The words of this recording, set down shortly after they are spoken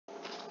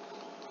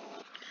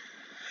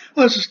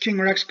Hello, this is King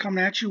Rex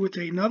coming at you with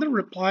another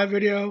reply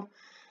video.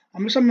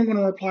 I'm going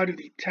to reply to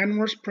the 10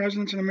 worst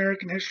presidents in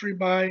American history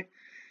by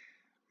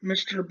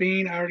Mr.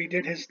 Bean. I already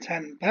did his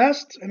 10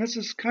 best, and this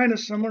is kind of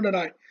similar that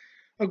I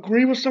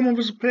agree with some of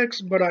his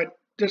picks, but I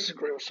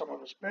disagree with some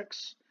of his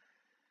picks.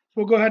 So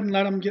we'll go ahead and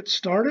let him get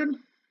started.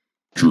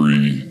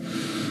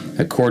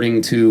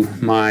 According to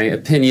my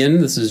opinion,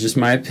 this is just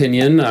my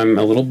opinion, I'm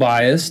a little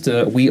biased.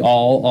 We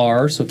all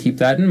are, so keep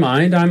that in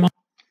mind.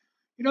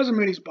 He doesn't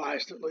mean he's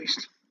biased, at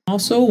least.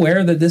 Also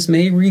aware that this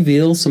may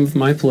reveal some of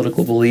my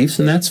political beliefs,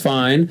 and that's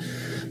fine.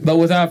 But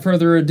without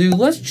further ado,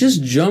 let's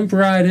just jump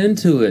right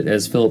into it,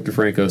 as Philip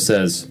DeFranco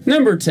says.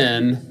 Number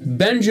 10,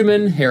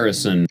 Benjamin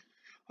Harrison.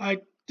 I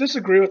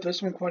disagree with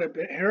this one quite a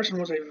bit. Harrison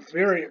was a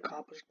very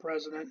accomplished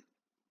president,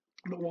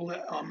 but we'll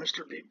let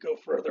Mr. Bean go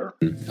further.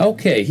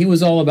 Okay, he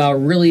was all about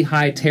really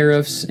high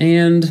tariffs,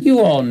 and you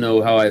all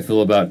know how I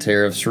feel about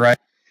tariffs, right?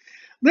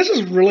 This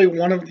is really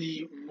one of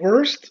the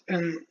worst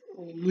and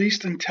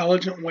least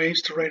intelligent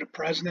ways to rate a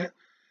president.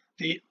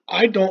 The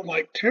 "I don't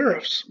like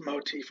tariffs"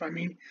 motif. I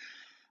mean,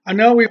 I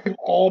know we've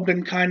all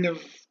been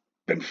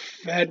been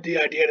fed the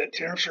idea that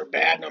tariffs are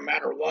bad no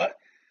matter what,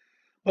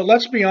 but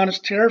let's be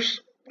honest,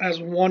 tariffs,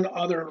 as one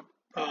other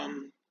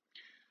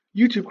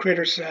YouTube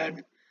creator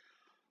said,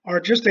 are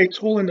just a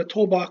tool in the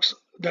toolbox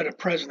that a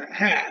president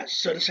has.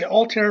 So to say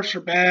all tariffs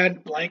are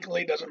bad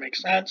blankly doesn't make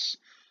sense.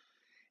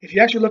 If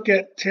you actually look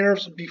at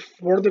tariffs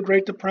before the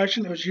Great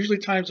Depression, it was usually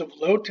times of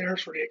low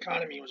tariffs where the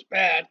economy was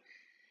bad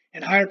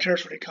and higher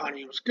tariffs where the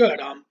economy was good.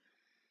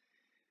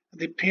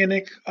 The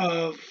Panic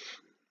of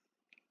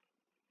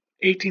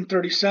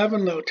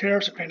 1837, low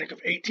tariffs. The Panic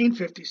of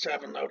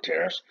 1857, low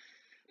tariffs.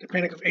 The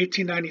Panic of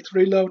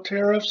 1893, low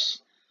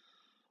tariffs.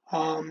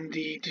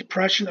 The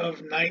Depression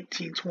of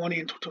 1920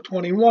 and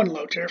 21,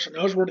 low tariffs. And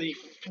those were the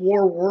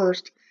four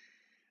worst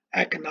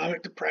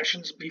economic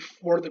depressions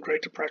before the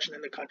Great Depression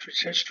in the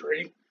country's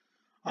history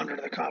under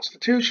the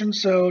Constitution.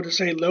 So to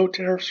say low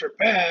tariffs are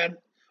bad,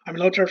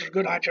 low tariffs are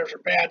good, high tariffs are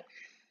bad,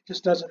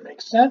 just doesn't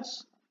make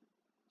sense.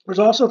 There's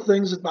also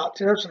things about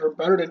tariffs that are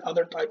better than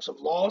other types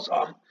of laws.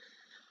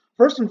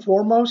 First and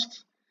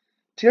foremost,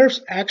 tariffs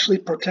actually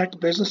protect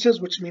businesses,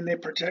 which mean they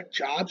protect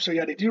jobs. So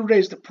yeah, they do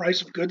raise the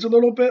price of goods a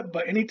little bit,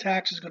 but any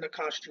tax is going to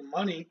cost you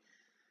money.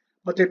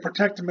 But they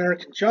protect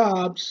American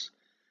jobs,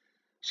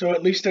 so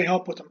at least they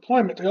help with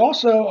employment. They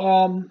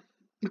also,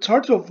 it's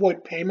hard to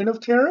avoid payment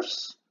of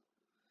tariffs.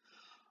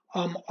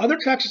 Other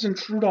taxes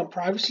intrude on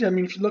privacy.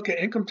 If you look at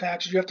income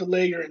taxes, you have to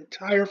lay your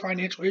entire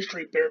financial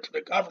history bare to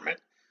the government.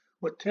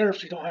 With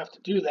tariffs, you don't have to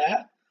do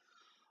that.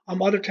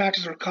 Other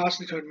taxes are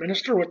costly to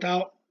administer.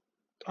 Without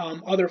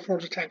other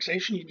forms of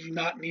taxation, you do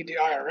not need the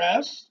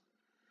IRS.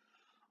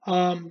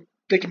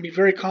 They can be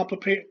very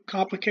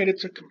complicated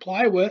to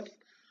comply with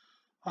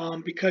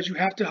because you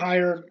have to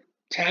hire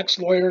tax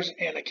lawyers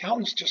and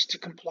accountants just to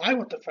comply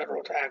with the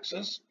federal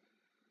taxes.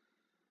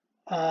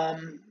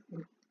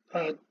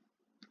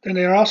 And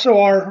they also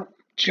are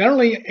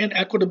generally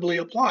inequitably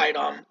applied.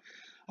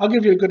 I'll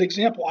give you a good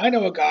example. I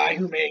know a guy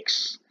who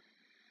makes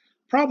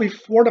probably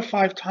 4 to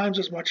 5 times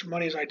as much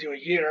money as I do a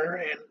year,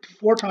 and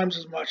 4 times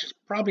as much is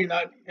probably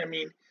not,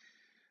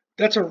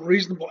 that's a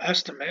reasonable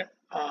estimate.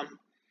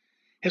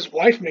 His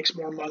wife makes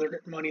more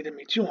money than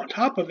me too on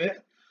top of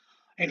it,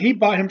 and he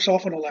bought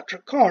himself an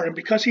electric car, and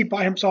because he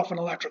bought himself an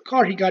electric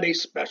car, he got a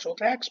special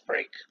tax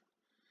break.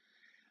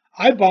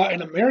 I bought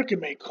an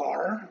American-made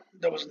car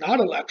that was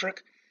not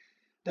electric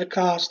that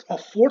cost a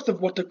fourth of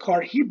what the car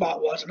he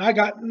bought was, and I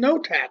got no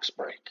tax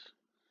break.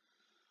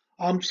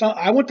 So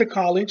I went to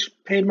college,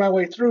 paid my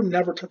way through,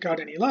 never took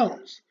out any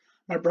loans.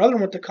 My brother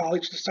went to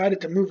college,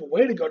 decided to move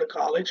away to go to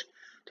college,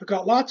 took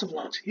out lots of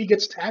loans. He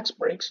gets tax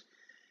breaks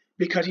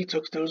because he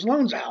took those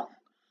loans out.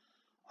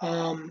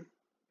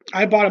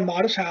 I bought a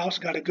modest house,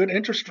 got a good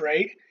interest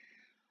rate.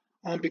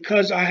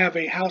 Because I have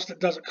a house that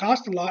doesn't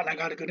cost a lot and I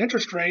got a good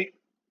interest rate,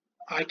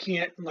 I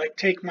can't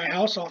take my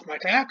house off my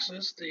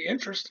taxes, the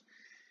interest,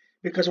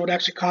 because it would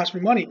actually cost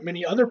me money.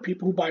 Many other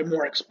people who buy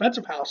more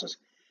expensive houses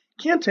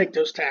can take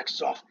those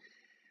taxes off.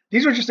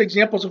 These are just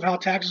examples of how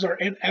taxes are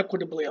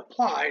inequitably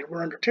applied.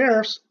 Where under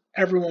tariffs,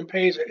 everyone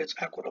pays it. It's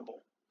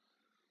equitable.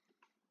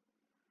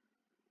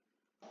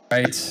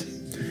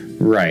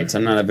 Right.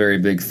 I'm not a very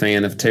big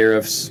fan of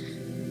tariffs.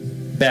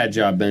 Bad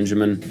job,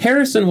 Benjamin.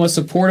 Harrison was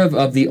supportive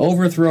of the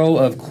overthrow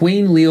of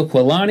Queen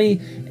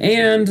Leokwalani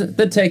and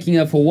the taking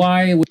of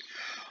Hawaii.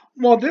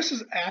 Well, this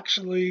is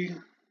actually,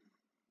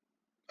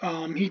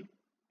 he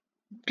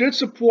did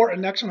support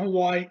annexing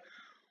Hawaii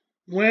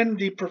when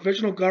the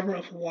provisional government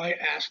of Hawaii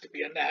asked to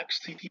be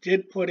annexed. He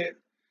did put it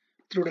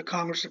through the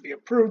Congress to be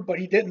approved, but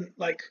he didn't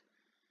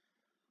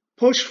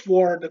push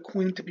for the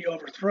Queen to be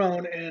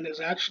overthrown. And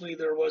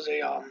there was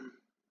a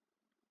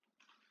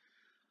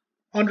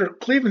under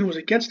Cleveland, who was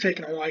against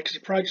taking Hawaii because he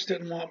probably just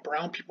didn't want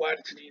brown people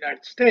added to the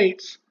United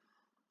States.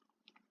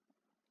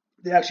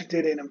 They actually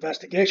did an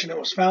investigation. It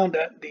was found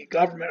that the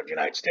government of the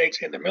United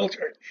States and the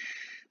military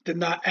did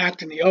not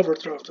act in the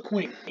overthrow of the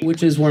Queen.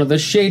 Which is one of the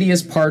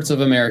shadiest parts of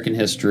American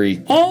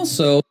history.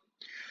 Also,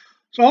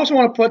 So I also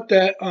want to put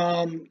that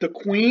the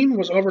Queen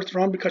was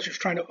overthrown because she was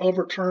trying to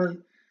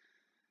overturn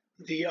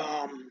the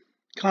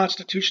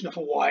Constitution of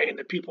Hawaii, and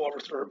the people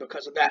overthrew her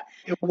because of that.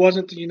 It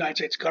wasn't the United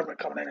States government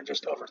coming in and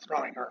just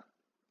overthrowing her.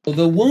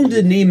 The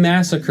Wounded Knee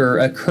Massacre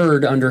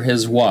occurred under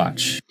his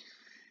watch.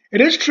 It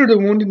is true the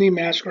Wounded Knee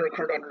Massacre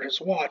occurred under his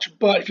watch,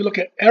 but if you look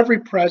at every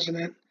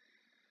president,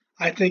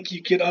 I think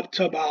you get up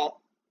to about,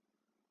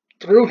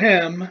 through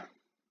him,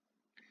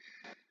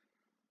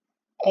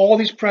 all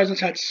these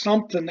presidents had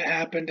something that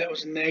happened that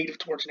was negative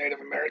towards Native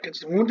Americans.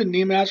 The Wounded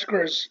Knee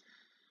Massacre is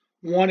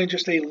one in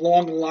just a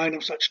long line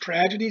of such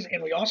tragedies,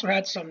 and we also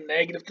had some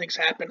negative things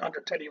happen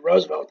under Teddy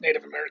Roosevelt with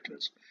Native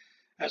Americans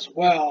as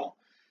well.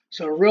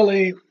 So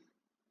really,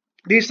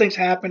 these things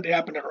happened. They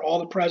happened under all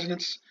the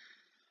presidents.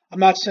 I'm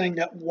not saying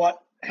that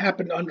what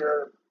happened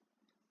under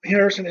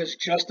Harrison is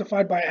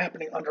justified by it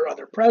happening under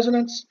other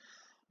presidents,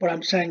 but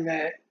I'm saying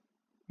that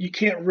you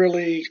can't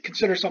really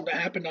consider something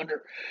that happened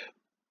under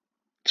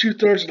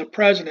two-thirds of the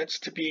presidents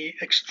to be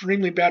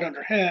extremely bad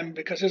under him,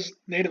 because his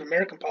Native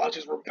American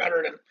policies were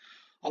better than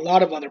a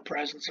lot of other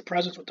presidents. The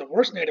presidents with the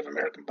worst Native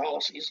American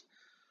policies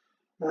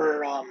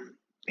were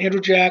Andrew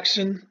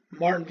Jackson,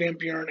 Martin Van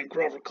Buren, and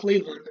Grover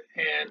Cleveland,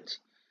 and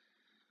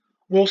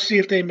we'll see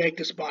if they make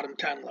this bottom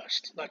 10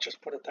 list. Let's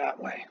just put it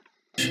that way.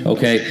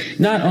 Okay,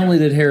 not only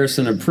did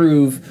Harrison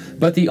approve,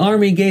 but the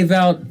Army gave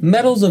out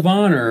Medals of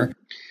Honor.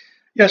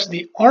 Yes,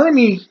 the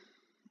Army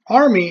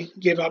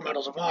gave out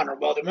Medals of Honor.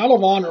 Well, the Medal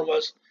of Honor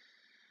was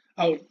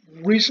a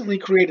recently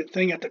created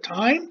thing at the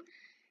time,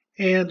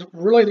 and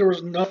really there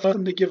was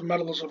nothing to give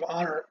Medals of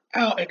Honor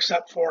out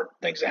except for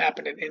things that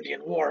happened in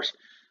Indian Wars.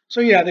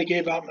 So yeah, they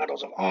gave out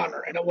Medals of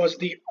Honor, and it was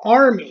the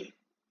Army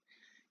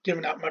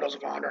giving out Medals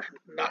of Honor,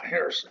 not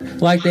Harrison.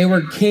 Like they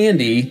were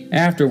candy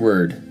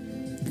afterward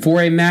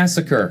for a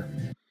massacre.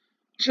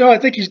 So I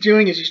think he's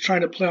doing is he's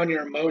trying to play on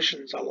your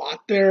emotions a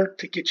lot there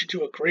to get you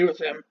to agree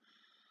with him.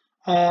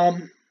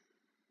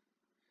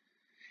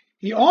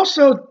 He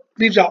also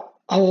leaves out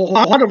a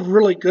lot of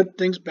really good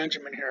things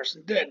Benjamin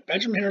Harrison did.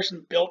 Benjamin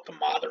Harrison built the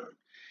modern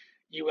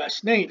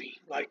U.S.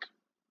 Navy. Like,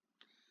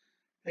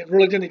 it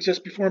really didn't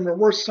exist before him. There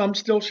were some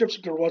still ships,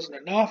 but there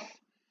wasn't enough.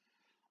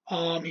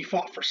 He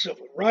fought for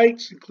civil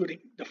rights, including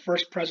the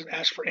first president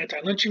asked for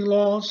anti-lynching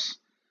laws.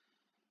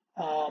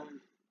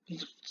 He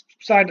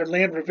signed the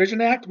Land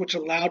Revision Act, which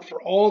allowed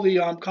for all the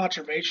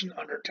conservation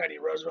under Teddy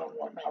Roosevelt and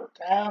William Howard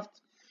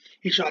Taft.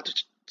 He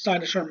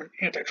signed the Sherman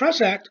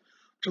Antitrust Act,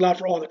 which allowed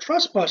for all the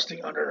trust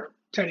busting under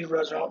Teddy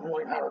Roosevelt and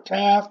William Howard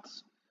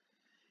Taft.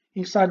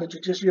 He signed the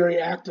Judiciary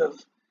Act of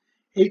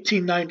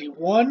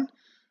 1891,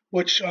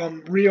 which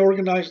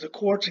reorganized the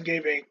courts and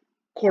gave a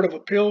court of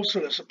appeals so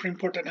the Supreme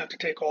Court didn't have to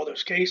take all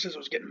those cases. It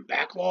was getting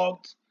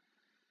backlogged.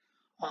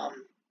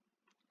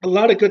 A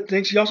lot of good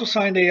things. He also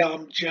signed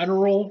a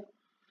general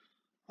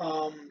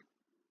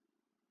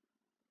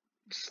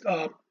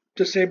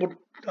disabled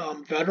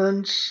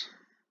veterans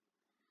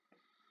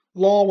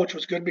law, which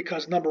was good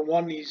because number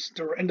one,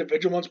 there were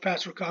individual ones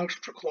passed through Congress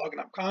which were clogging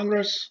up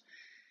Congress,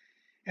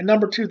 and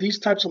number two, these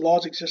types of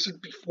laws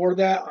existed before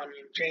that. I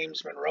mean,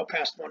 James Monroe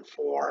passed one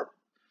for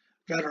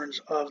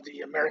veterans of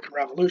the American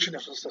Revolution.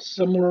 This was a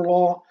similar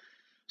law.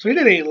 So he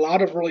did a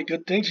lot of really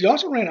good things. He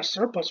also ran a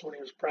surplus when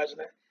he was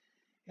president,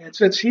 and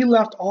since he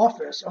left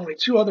office, only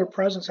two other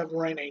presidents have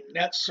ran a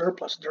net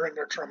surplus during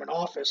their term in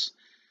office.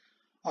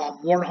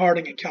 Warren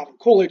Harding and Calvin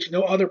Coolidge.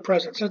 No other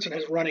president since then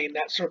has run a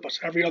net surplus.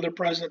 Every other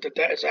president, the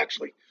debt has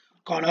actually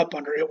gone up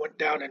under. It went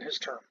down in his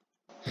term.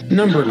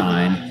 Number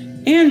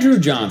 9, Andrew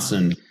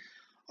Johnson.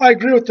 I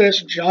agree with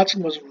this.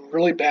 Johnson was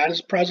really bad as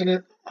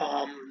president.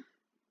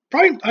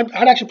 I'd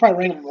actually probably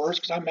rank him worse,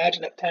 because I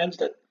imagine that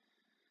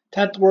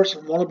 10th worst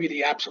and 1 will be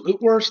the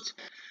absolute worst.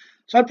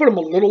 So I'd put him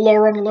a little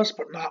lower on the list,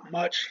 but not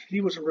much.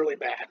 He was really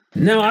bad.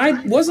 Now, I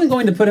wasn't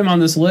going to put him on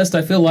this list.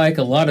 I feel like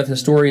a lot of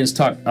historians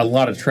talk a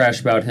lot of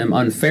trash about him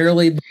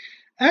unfairly.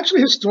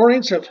 Actually,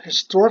 historians have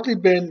historically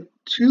been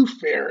too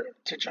fair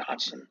to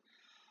Johnson.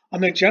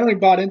 They generally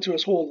bought into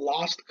his whole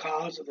lost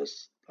cause of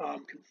this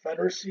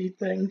Confederacy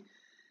thing.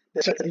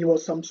 They said that he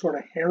was some sort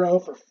of hero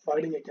for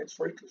fighting against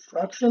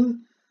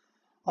Reconstruction.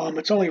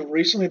 It's only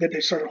recently that they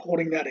started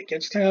holding that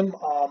against him.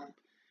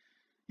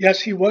 Yes,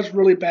 he was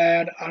really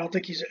bad. I don't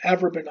think he's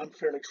ever been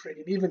unfairly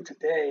treated, even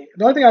today.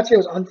 The only thing I'd say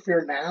was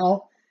unfair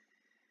now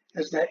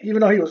is that even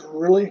though he was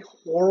really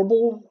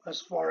horrible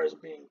as far as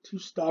being too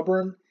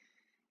stubborn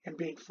and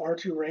being far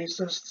too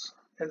racist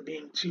and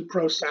being too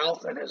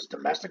pro-South in his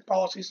domestic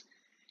policies,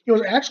 he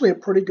was actually a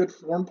pretty good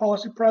foreign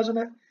policy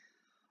president.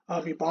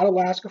 He bought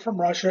Alaska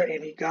from Russia,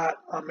 and he got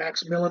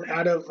Maximilian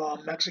out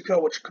of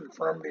Mexico, which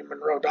confirmed the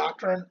Monroe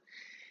Doctrine.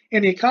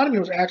 And the economy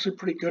was actually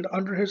pretty good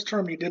under his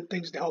term. He did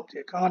things to help the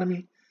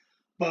economy.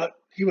 But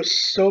he was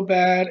so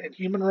bad in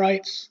human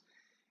rights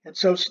and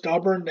so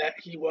stubborn that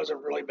he was a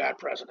really bad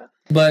president.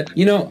 But,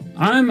 you know,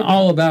 I'm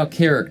all about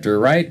character,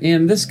 right?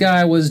 And this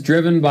guy was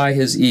driven by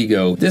his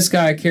ego. This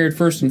guy cared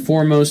first and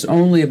foremost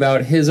only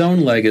about his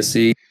own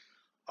legacy.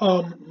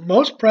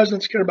 Most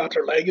presidents care about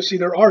their legacy.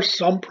 There are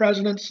some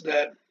presidents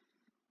that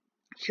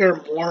care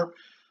more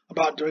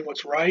about doing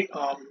what's right.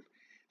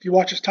 If you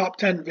watch his top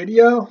 10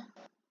 video,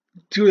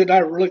 two that I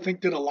really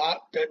think did a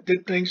lot, that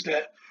did things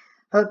that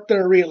hurt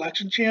their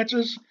re-election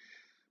chances,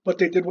 but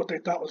they did what they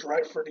thought was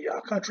right for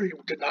the country.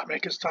 Did not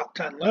make his top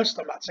 10 list.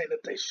 I'm not saying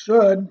that they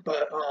should,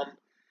 but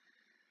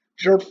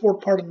Gerald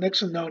Ford pardoned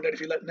Nixon, knowing that if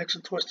he let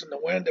Nixon twist in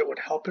the wind, it would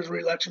help his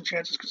re-election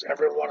chances because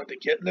everyone wanted to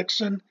get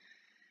Nixon.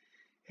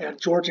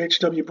 And George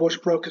H.W. Bush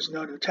broke his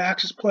no new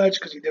taxes pledge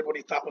because he did what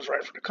he thought was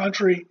right for the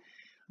country.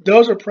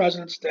 Those are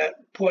presidents that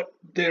put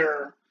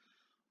their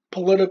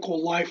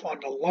political life on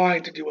the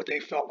line to do what they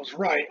felt was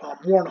right.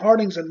 Warren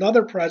Harding's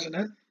another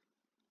president.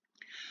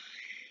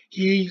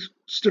 He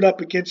stood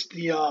up against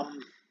the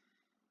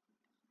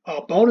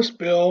bonus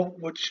bill,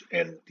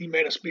 and he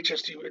made a speech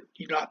as to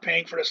you not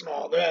paying for this and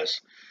all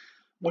this,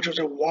 which was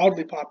a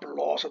wildly popular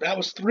law. So that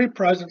was three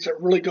presidents that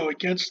really go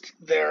against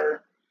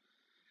their,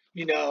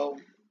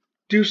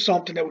 do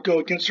something that would go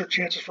against their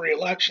chances for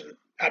re-election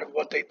out of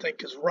what they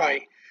think is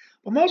right.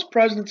 But most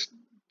presidents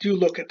do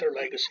look at their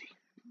legacy.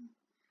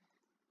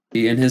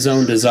 In his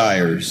own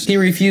desires. He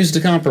refused to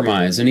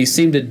compromise, and he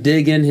seemed to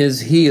dig in his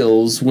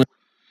heels when...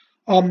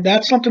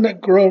 That's something that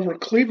Grover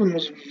Cleveland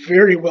was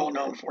very well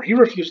known for. He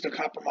refused to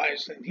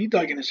compromise, and he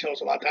dug in his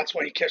heels a lot. That's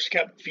why he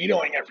kept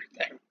vetoing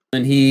everything.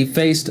 And he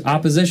faced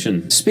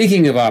opposition.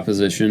 Speaking of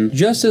opposition,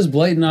 just as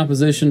blatant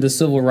opposition to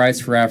civil rights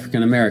for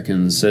African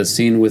Americans, as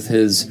seen with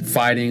his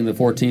fighting the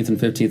 14th and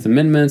 15th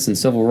Amendments and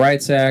Civil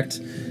Rights Act.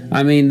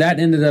 I mean,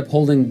 that ended up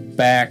holding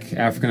back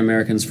African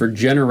Americans for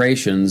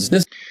generations.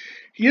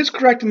 He is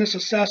correct in this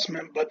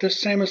assessment, but this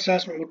same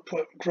assessment would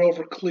put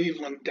Grover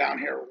Cleveland down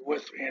here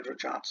with Andrew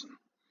Johnson.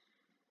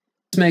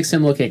 This makes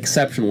him look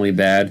exceptionally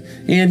bad,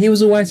 and he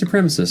was a white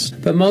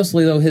supremacist. But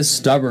mostly, though, his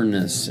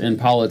stubbornness in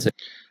politics.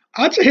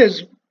 I'd say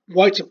his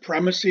white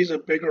supremacy is a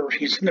bigger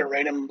reason to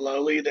rate him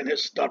lowly than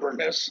his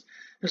stubbornness.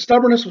 His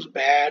stubbornness was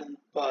bad,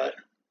 but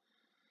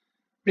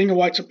being a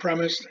white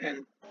supremacist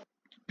and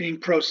being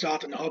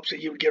pro-South in the hopes that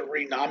he would get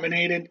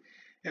renominated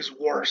is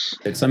worse.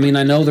 I mean,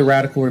 I know the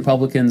radical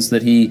Republicans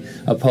that he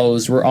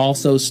opposed were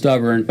also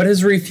stubborn, but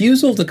his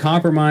refusal to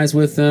compromise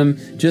with them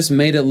just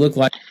made it look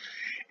like...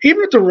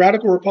 Even if the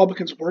radical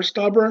Republicans were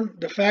stubborn,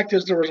 the fact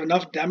is there was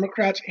enough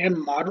Democrats and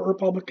moderate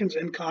Republicans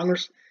in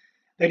Congress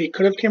that he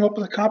could have came up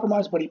with a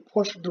compromise, but he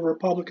pushed the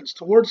Republicans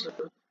towards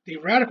the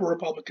radical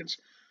Republicans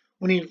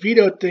when he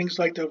vetoed things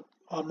like the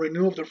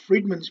renewal of the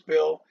Freedmen's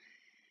Bill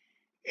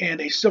and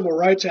a Civil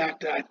Rights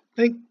Act that I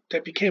think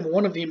that became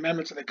one of the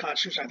amendments of the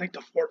Constitution, I think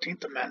the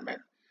 14th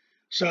Amendment.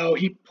 So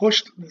he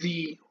pushed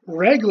the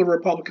regular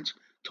Republicans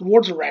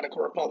towards the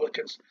radical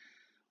Republicans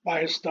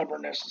by his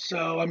stubbornness.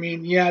 So, I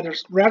mean, yeah,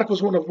 there's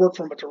radicals wouldn't have worked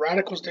for him, but the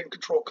radicals didn't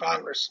control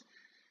Congress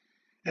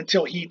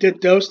until he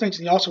did those things.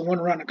 And he also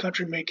went around the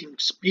country making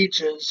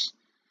speeches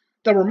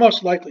that were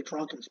most likely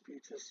drunken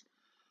speeches,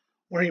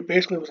 where he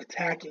basically was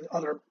attacking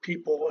other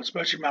people,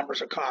 especially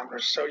members of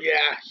Congress. So,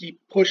 yeah, he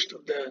pushed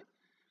the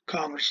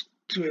Congress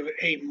to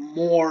a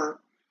more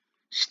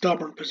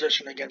stubborn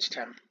position against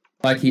him.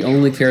 Like he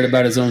only cared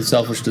about his own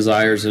selfish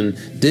desires and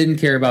didn't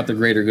care about the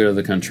greater good of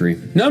the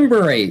country.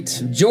 Number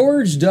 8,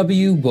 George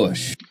W.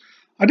 Bush.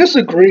 I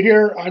disagree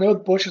here. I know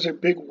Bush is a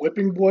big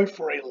whipping boy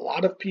for a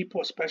lot of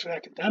people, especially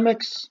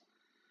academics.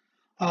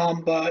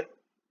 But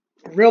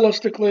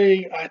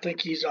realistically, I think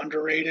he's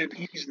underrated.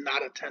 He's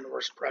not a 10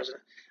 worst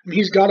president. I mean,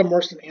 he's got him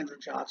worse than Andrew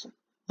Johnson.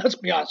 Let's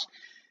be honest.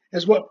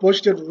 Is what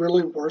Bush did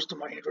really worse than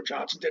what Andrew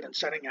Johnson did in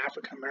setting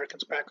African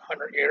Americans back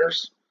 100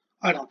 years?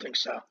 I don't think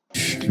so.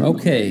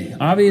 Okay,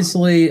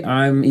 obviously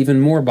I'm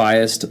even more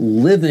biased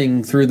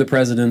living through the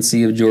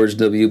presidency of George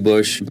W.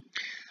 Bush.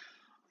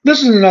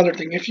 This is another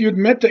thing. If you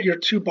admit that you're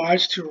too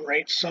biased to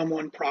rate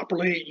someone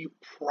properly, you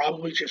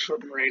probably just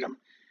shouldn't rate them.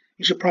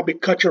 You should probably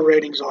cut your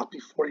ratings off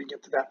before you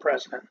get to that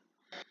president.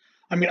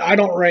 I mean, I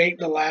don't rate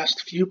the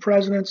last few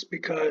presidents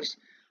because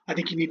I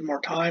think you need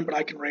more time, but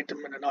I can rate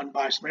them in an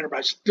unbiased manner. But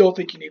I still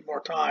think you need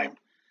more time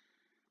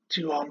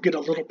to get a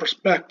little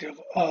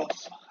perspective of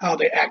how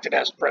they acted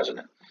as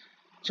president.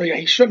 So yeah,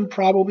 he shouldn't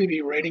probably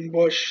be rating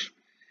Bush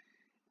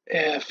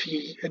if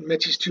he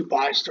admits he's too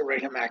biased to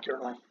rate him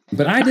accurately.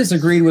 But I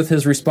disagreed with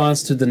his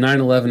response to the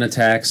 9/11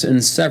 attacks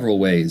in several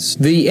ways.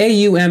 The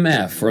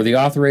AUMF, or the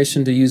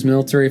Authorization to Use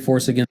Military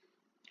Force Against...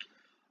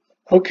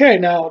 Okay,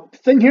 now the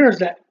thing here is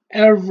that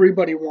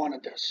everybody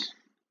wanted this.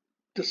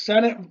 The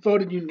Senate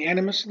voted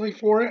unanimously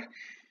for it,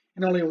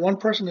 and only one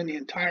person in the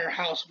entire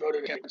House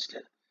voted against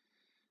it.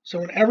 So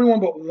when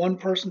everyone but one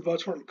person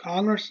votes for it in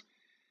Congress,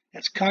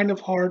 it's kind of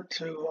hard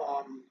to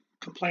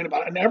complain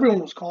about it. And everyone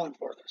was calling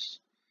for this.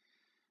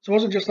 So it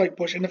wasn't just like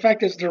Bush. And the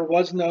fact is there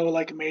was no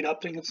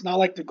made-up thing. It's not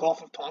like the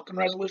Gulf of Tonkin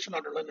resolution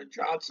under Lyndon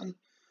Johnson,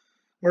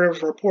 where it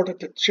was a report that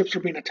the ships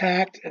were being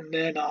attacked, and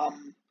then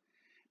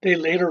they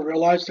later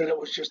realized that it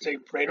was just a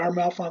radar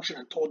malfunction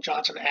and told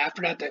Johnson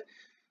after that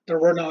there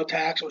were no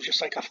attacks. It was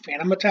just like a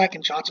phantom attack,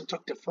 and Johnson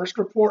took the first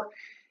report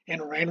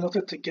and ran with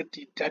it to get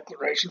the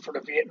declaration for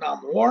the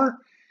Vietnam War.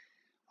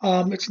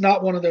 It's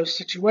not one of those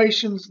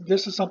situations.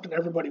 This is something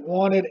everybody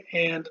wanted,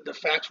 and the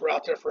facts were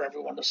out there for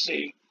everyone to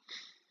see.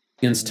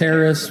 Against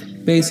terrorists,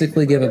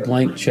 basically give a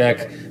blank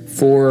check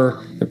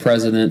for the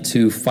president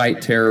to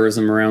fight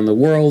terrorism around the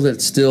world.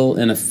 It's still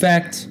in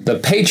effect. The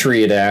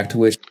Patriot Act,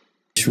 which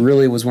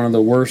really was one of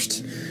the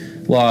worst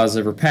laws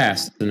ever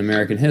passed in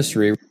American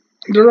history.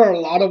 There are a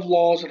lot of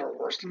laws that are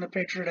worse than the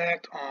Patriot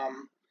Act.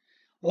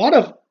 A lot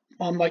of,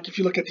 like if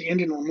you look at the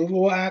Indian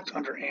Removal Act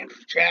under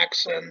Andrew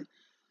Jackson,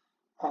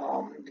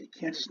 the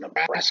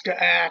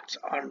Kansas-Nebraska Act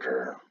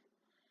under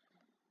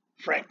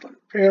Franklin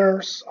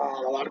Pierce,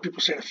 a lot of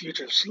people say the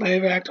Fugitive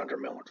Slave Act under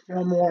Millard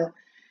Fillmore,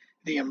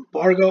 the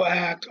Embargo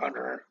Act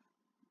under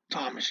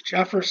Thomas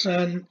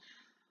Jefferson,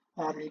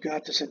 you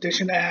got the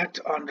Sedition Act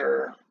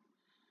under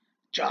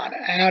John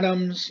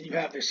Adams, you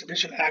have the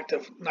Sedition Act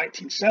of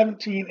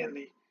 1917 and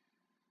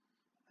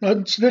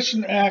the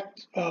Sedition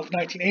Act of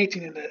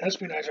 1918 and the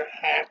Espionage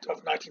Act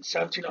of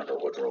 1917 under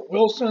Woodrow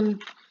Wilson.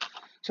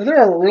 So there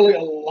are really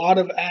a lot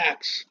of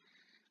acts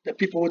that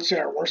people would say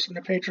are worse than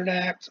the Patriot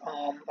Act.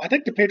 I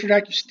think the Patriot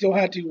Act, you still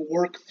had to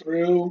work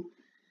through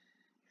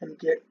and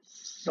get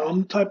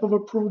some type of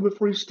approval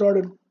before you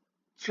started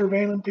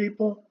surveilling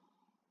people.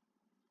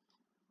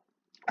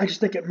 I just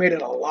think it made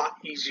it a lot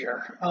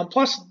easier.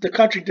 Plus, the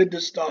country did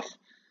this stuff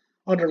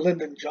under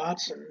Lyndon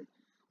Johnson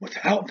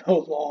without no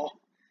law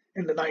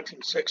in the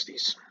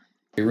 1960s.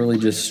 It really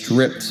just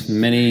stripped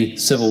many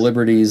civil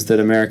liberties that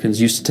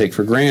Americans used to take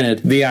for granted.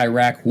 The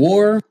Iraq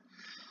War.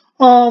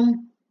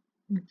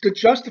 The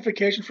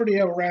justification for the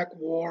Iraq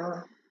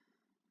War,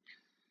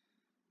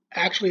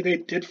 actually, they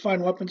did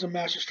find weapons of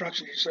mass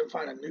destruction. They just didn't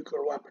find a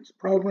nuclear weapons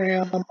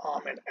program,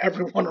 and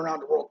everyone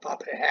around the world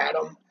thought they had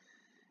them,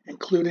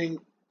 including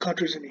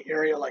countries in the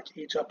area like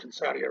Egypt and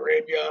Saudi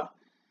Arabia.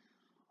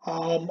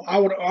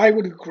 I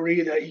would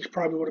agree that he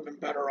probably would have been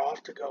better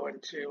off to go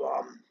into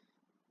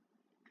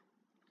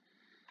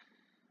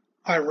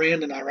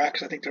Iran and Iraq,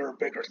 because I think they're a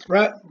bigger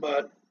threat.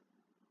 But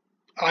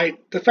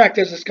the fact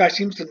is, this guy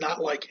seems to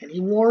not like any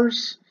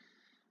wars.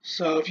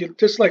 So if you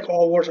dislike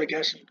all wars, I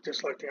guess you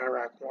dislike the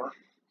Iraq War.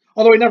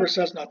 Although he never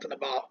says nothing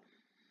about.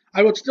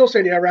 I would still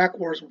say the Iraq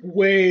War is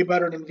way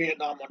better than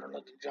Vietnam under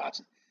Lyndon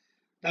Johnson.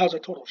 That was a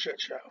total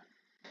shit show.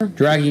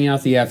 Dragging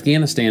out the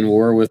Afghanistan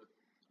war with.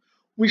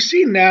 We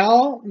see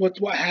now with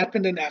what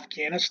happened in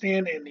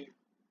Afghanistan and the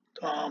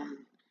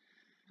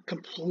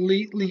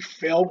completely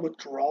failed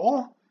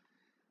withdrawal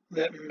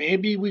that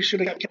maybe we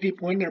should have kept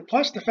people in there.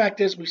 Plus, the fact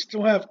is we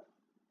still have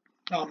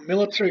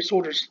military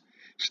soldiers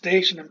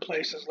stationed in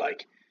places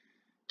like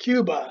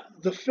Cuba,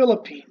 the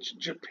Philippines,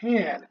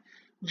 Japan,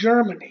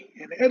 Germany,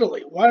 and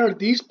Italy. Why are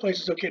these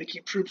places okay to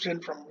keep troops in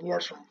from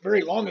wars from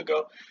very long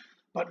ago,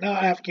 but now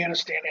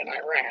Afghanistan and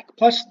Iraq?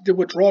 Plus, the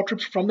withdrawal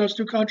troops from those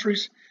two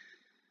countries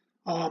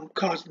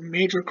caused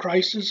major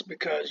crisis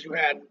because you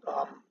had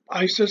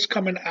ISIS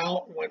coming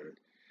out when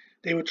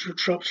they withdrew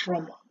troops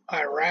from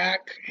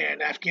Iraq,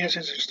 and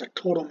Afghanistan is just a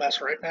total mess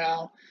right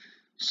now.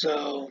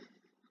 So,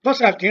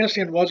 plus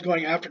Afghanistan was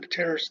going after the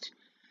terrorists,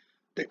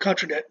 the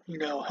country that,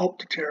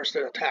 helped the terrorists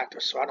that attacked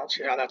us. So I don't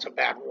see how that's a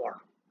bad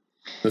war.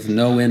 With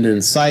no end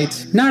in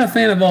sight. Not a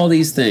fan of all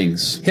these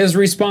things. His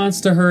response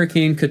to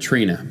Hurricane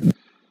Katrina.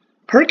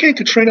 Hurricane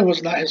Katrina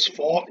was not his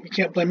fault. You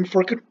can't blame him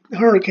for a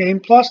hurricane.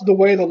 Plus, the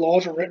way the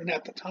laws were written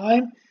at the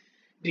time,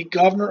 the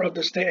governor of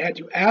the state had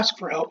to ask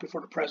for help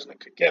before the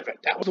president could give it.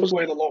 That was the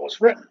way the law was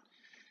written.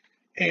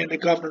 And the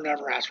governor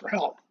never asked for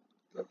help.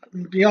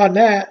 Beyond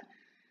that,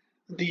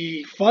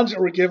 the funds that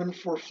were given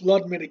for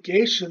flood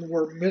mitigation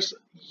were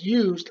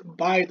misused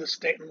by the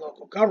state and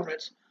local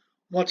governments.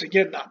 Once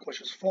again, not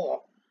Bush's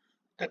fault,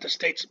 that the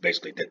states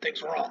basically did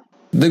things wrong.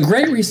 The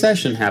Great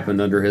Recession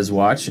happened under his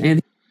watch,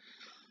 and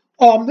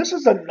this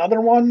is another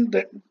one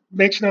that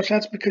makes no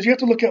sense because you have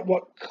to look at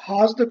what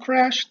caused the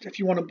crash if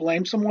you want to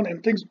blame someone,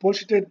 and things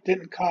Bush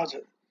didn't cause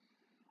it.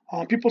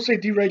 People say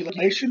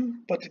deregulation,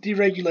 but the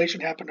deregulation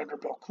happened under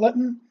Bill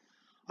Clinton.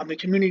 The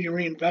Community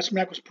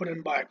Reinvestment Act was put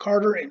in by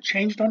Carter and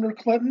changed under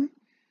Clinton.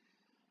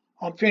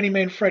 Fannie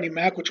Mae and Freddie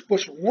Mac, which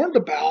Bush warned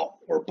about,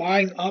 were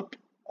buying up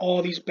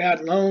all these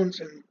bad loans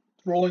and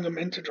rolling them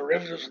into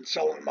derivatives and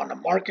selling them on the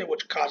market,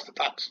 which caused the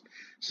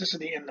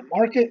toxicity in the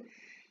market.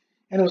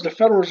 And it was the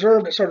Federal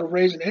Reserve that started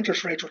raising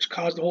interest rates, which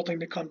caused the whole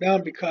thing to come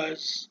down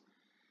because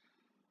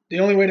the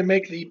only way to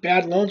make the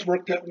bad loans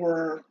work that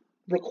were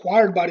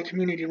required by the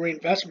Community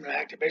Reinvestment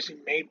Act, it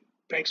basically made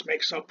banks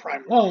make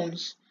subprime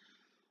loans,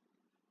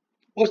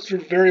 was through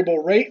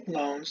variable rate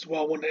loans.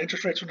 Well, when the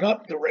interest rates went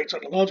up, the rates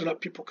on the loans went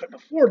up, people couldn't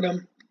afford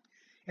them.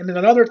 And then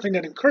another thing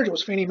that encouraged it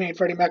was Fannie Mae and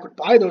Freddie Mac would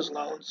buy those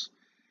loans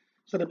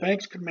so the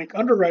banks could make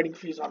underwriting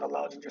fees on the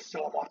loans and just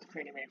sell them off to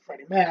Fannie Mae and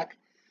Freddie Mac.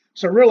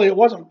 So really, it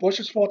wasn't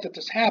Bush's fault that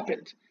this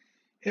happened.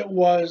 It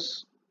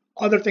was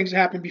other things that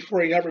happened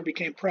before he ever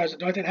became president.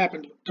 The only thing that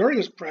happened during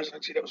his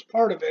presidency that was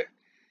part of it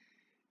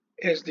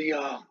is the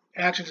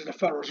actions of the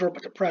Federal Reserve,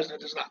 but the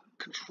president does not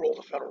control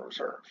the Federal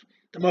Reserve.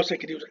 The most they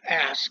could do is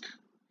ask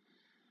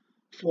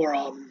for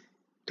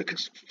the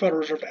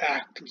Federal Reserve to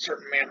act in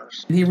certain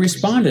manners. He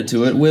responded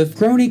to it with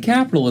crony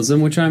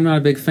capitalism, which I'm not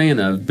a big fan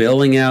of,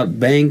 bailing out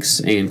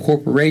banks and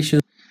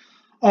corporations.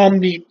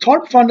 The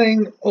TARP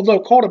funding, although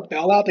called a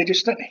bailout, they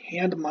just didn't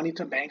hand money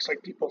to banks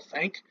like people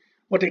think.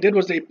 What they did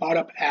was they bought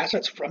up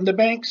assets from the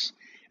banks,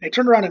 They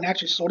turned around and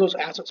actually sold those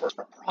assets for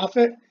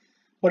profit,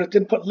 but it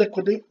didn't put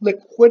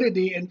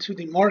liquidity into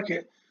the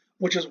market,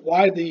 which is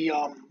why the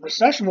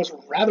recession was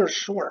rather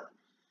short.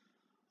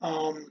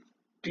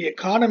 The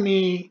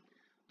economy,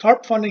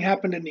 TARP funding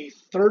happened in the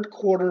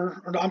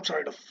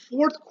the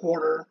fourth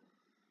quarter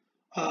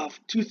of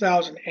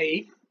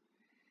 2008.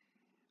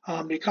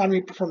 The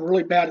economy performed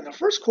really bad in the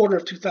first quarter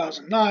of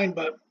 2009,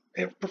 but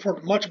it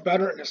performed much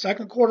better in the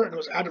second quarter, and it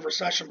was out of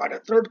recession by the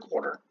third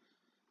quarter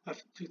of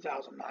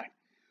 2009.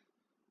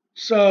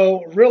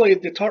 So really,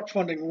 the TARP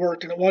funding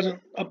worked, and it wasn't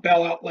a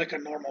bailout like a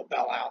normal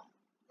bailout.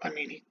 I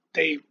mean,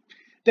 they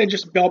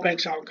just bail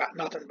banks out and got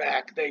nothing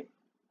back. They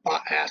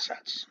bought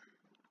assets.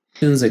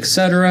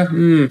 Etc.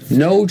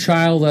 No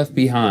Child Left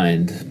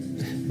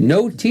Behind.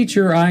 No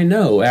teacher I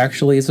know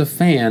actually is a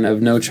fan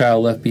of No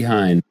Child Left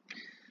Behind.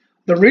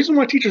 The reason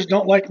why teachers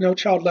don't like No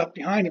Child Left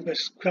Behind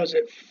is because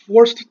it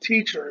forced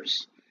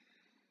teachers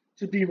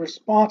to be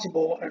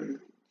responsible and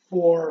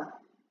for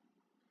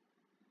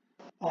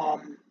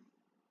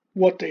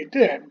what they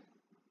did.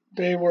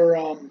 They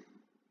were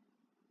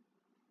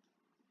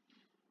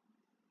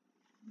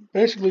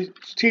basically,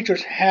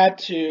 teachers had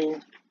to,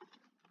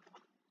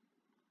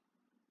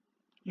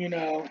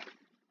 I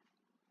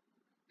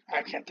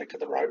can't think of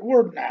the right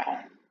word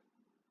now.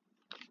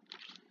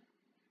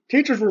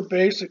 Teachers were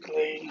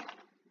basically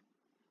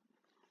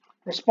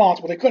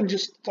responsible. They couldn't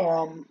just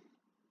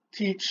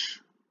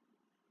teach,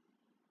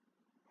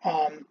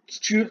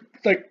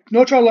 like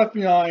No Child Left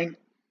Behind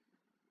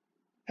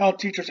held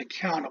teachers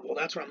accountable.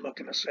 That's what I'm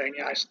looking to say.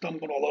 Yeah, I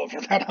stumbled all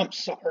over that. I'm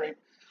sorry.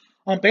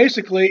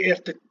 Basically,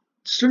 if the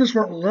students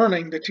weren't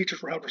learning, the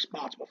teachers were held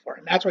responsible for it,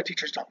 and that's why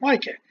teachers don't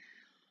like it.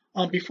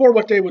 Before,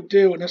 what they would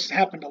do, and this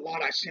happened a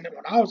lot, I've seen it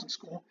when I was in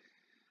school,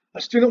 a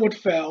student would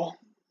fail,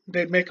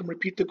 they'd make them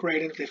repeat the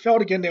grade, and if they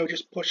failed again, they would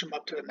just push them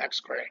up to the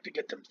next grade to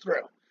get them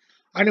through.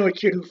 I know a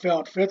kid who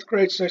failed 5th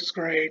grade, 6th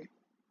grade,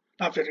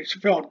 not 5th grade, she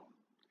failed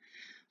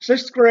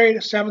 6th grade,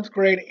 7th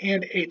grade,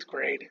 and 8th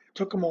grade. It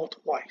took them all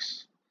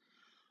twice.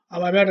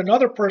 I met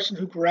another person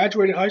who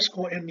graduated high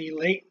school in the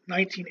late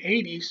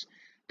 1980s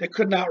that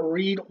could not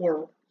read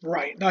or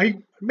write. Now,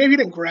 maybe he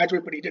didn't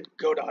graduate, but he did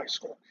go to high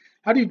school.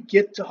 How do you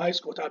get to high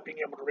school without being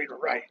able to read or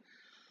write?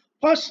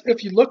 Plus,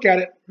 if you look at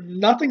it,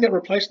 nothing that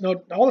replaced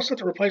all the stuff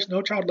that replaced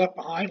No Child Left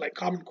Behind, like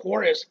Common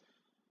Core, is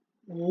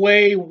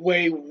way,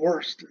 way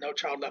worse than No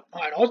Child Left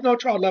Behind. All No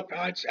Child Left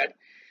Behind said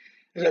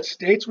is that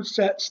states would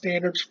set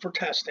standards for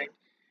testing,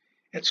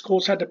 and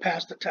schools had to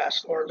pass the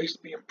test, or at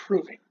least be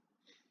improving.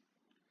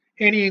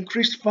 And he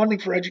increased funding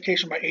for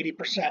education by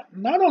 80%.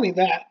 Not only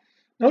that,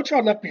 No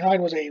Child Left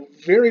Behind was a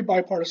very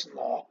bipartisan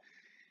law.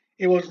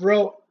 It was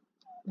wrote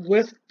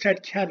with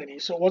Ted Kennedy,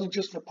 so it wasn't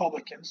just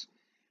Republicans.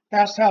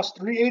 Passed House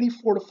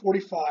 384 to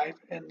 45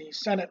 and the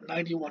Senate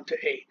 91 to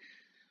 8.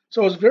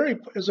 So it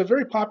was a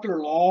very popular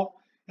law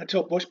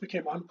until Bush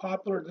became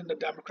unpopular, and then the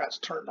Democrats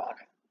turned on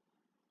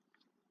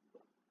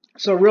it.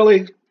 So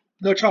really,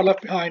 No Child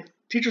Left Behind,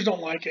 teachers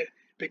don't like it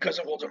because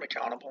it holds them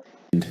accountable.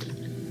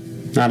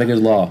 Not a good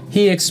law.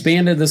 He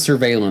expanded the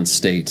surveillance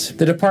state.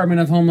 The Department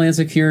of Homeland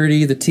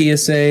Security, the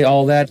TSA,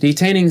 all that,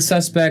 detaining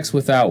suspects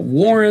without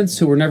warrants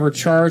who were never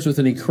charged with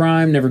any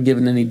crime, never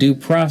given any due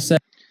process.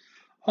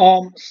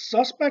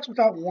 Suspects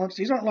without warrants,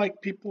 these aren't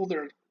like people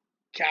they're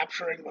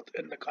capturing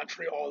within the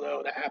country,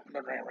 although that happened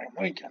under Abraham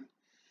Lincoln.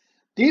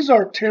 These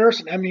are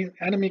terrorists and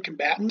enemy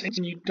combatants,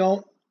 and you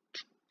don't,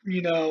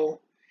 need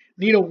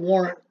a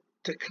warrant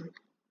to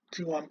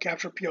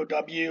capture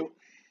POW.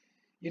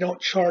 You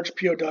don't charge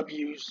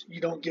POWs. You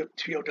don't give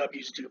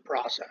POWs due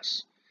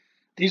process.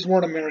 These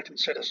weren't American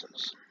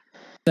citizens.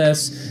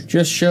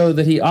 Just showed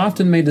that he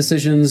often made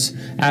decisions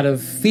out of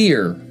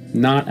fear,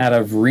 not out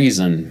of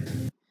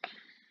reason.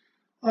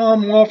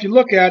 Well, if you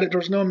look at it, there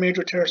was no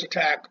major terrorist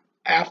attack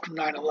after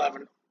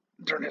 9/11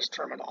 during his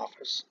term in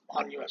office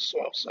on U.S.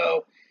 soil.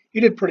 So he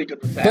did pretty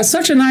good with that. But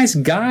such a nice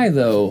guy,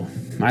 though.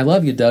 I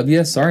love you,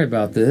 W. Sorry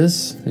about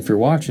this, if you're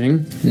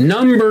watching.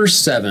 Number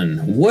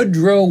 7,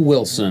 Woodrow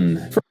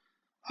Wilson.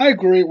 I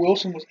agree,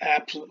 Wilson was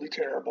absolutely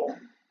terrible.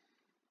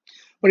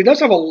 But he does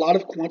have a lot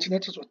of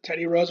coincidences with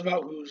Teddy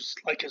Roosevelt, who's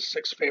like his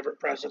 6th favorite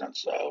president,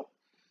 so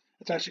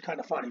it's actually kind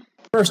of funny.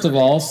 First of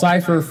all,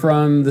 Cypher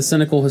from The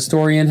Cynical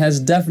Historian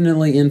has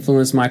definitely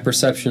influenced my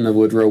perception of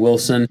Woodrow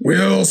Wilson.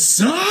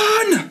 Wilson!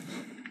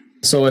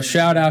 So a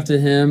shout out to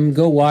him.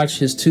 Go watch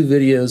his 2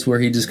 videos where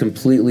he just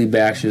completely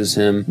bashes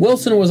him.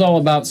 Wilson was all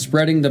about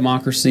spreading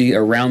democracy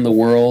around the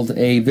world,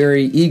 a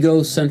very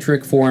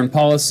egocentric foreign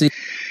policy.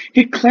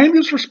 He claimed he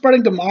was for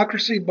spreading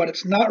democracy, but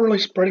it's not really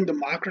spreading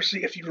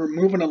democracy if you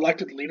remove an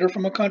elected leader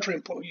from a country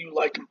and put who you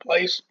like in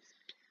place,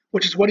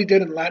 which is what he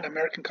did in Latin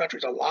American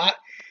countries a lot.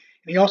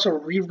 And he also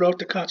rewrote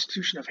the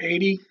Constitution of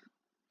Haiti.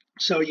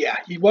 So yeah,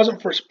 he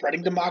wasn't for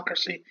spreading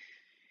democracy.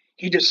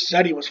 He just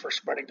said he was for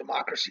spreading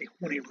democracy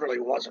when he really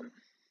wasn't.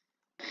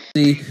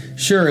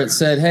 Sure, it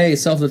said, hey,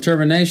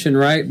 self-determination,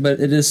 right?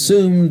 But it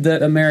assumed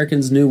that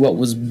Americans knew what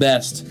was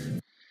best.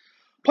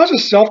 Plus,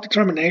 his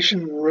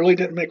self-determination really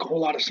didn't make a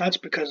whole lot of sense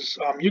because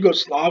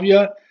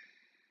Yugoslavia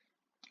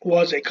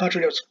was a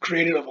country that was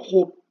created of a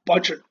whole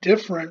bunch of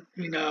different,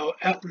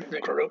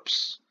 ethnic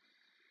groups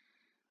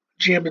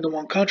jammed into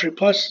one country.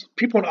 Plus,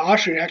 people in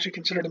Austria actually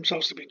considered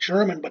themselves to be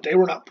German, but they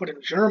were not put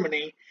in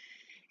Germany.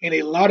 And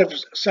a lot of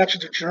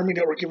sections of Germany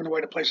that were given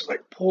away to places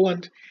like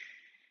Poland,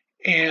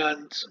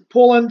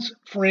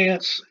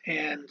 France,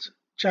 and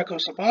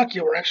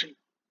Czechoslovakia were actually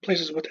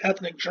places with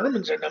ethnic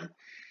Germans in them,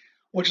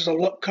 which is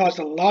caused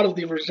a lot of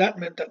the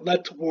resentment that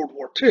led to World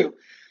War II.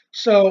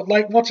 So,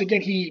 once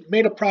again, he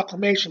made a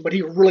proclamation, but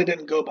he really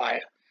didn't go by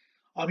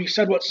it. He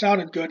said what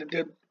sounded good and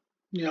did,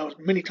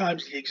 many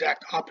times the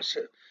exact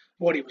opposite of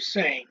what he was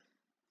saying.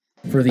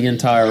 For the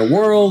entire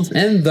world,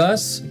 and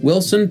thus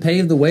Wilson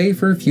paved the way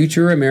for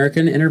future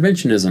American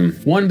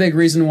interventionism. One big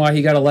reason why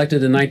he got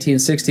elected in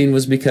 1916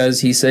 was because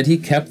he said he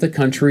kept the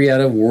country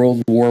out of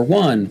World War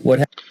I.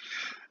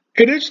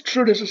 It is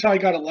true this is how he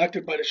got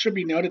elected, but it should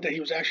be noted that he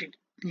was actually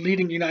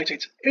leading the United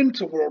States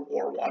into World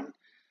War I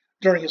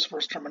during his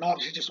first term in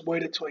office. He just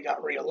waited till he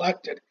got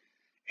reelected,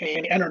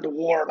 and he entered the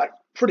war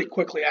pretty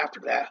quickly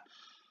after that.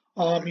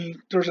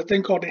 There's a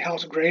thing called the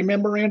House-Gray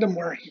Memorandum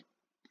where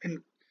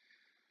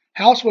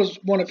House was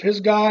one of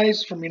his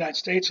guys from the United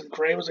States, and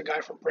Gray was a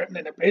guy from Britain,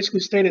 and it basically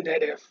stated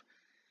that if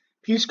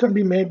peace couldn't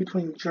be made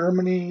between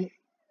Germany,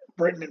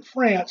 Britain, and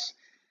France,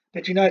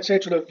 that the United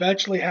States would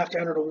eventually have to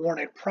enter the war,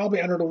 and they'd probably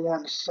enter the war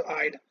on the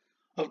side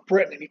of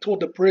Britain. And he told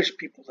the British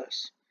people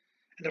this,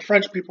 and the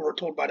French people were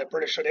told by the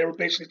British. So they were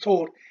basically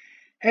told,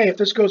 hey, if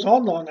this goes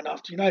on long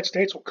enough, the United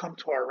States will come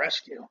to our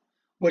rescue,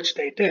 which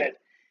they did.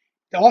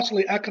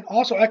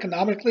 Also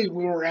economically,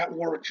 we were at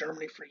war with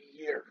Germany for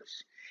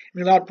years.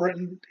 We allowed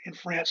Britain and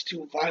France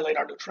to violate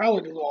our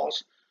neutrality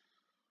laws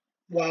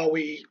while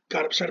we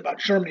got upset about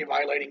Germany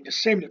violating the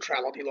same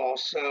neutrality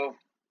laws. So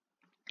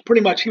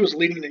pretty much he was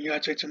leading the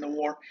United States in the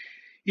war,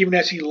 even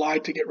as he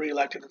lied to get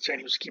reelected and saying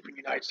he was keeping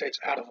the United States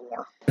out of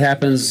war. What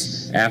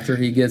happens after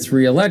he gets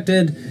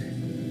reelected?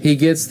 He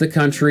gets the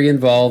country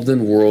involved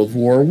in World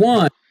War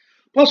I.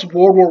 Plus,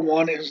 World War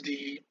I is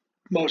the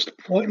most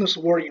pointless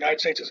war the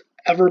United States has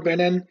ever been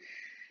in.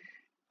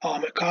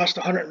 It cost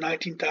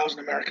 119,000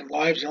 American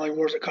lives. The only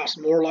wars that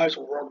cost more lives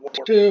were World War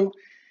II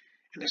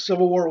and the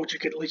Civil War, which you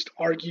could at least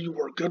argue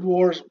were good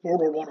wars.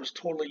 World War I was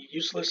totally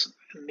useless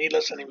and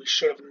needless, and we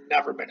should have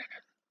never been in it.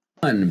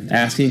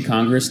 Asking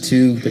Congress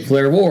to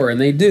declare war, and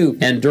they do.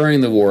 And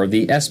during the war,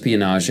 the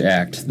Espionage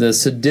Act, the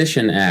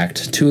Sedition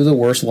Act, two of the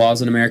worst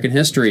laws in American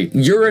history,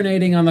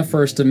 urinating on the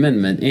First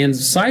Amendment. And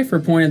Cypher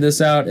pointed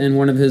this out in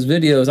one of his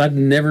videos. I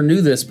never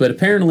knew this, but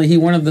apparently he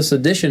wanted the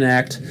Sedition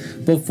Act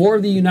before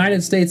the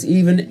United States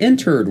even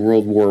entered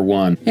World War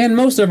I. And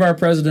most of our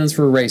presidents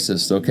were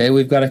racist, okay?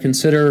 We've got to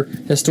consider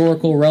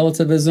historical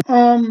relativism.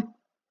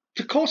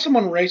 To call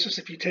someone racist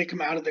if you take them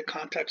out of the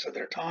context of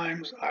their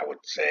times, I would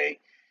say,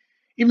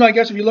 even though I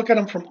guess if you look at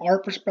them from our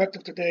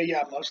perspective today,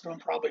 yeah, most of them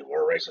probably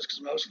were racist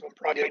because most of them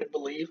probably did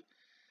believe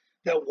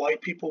that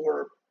white people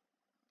were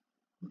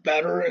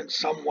better in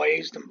some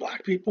ways than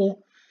black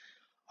people,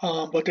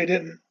 but they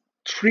didn't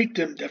treat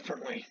them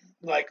differently.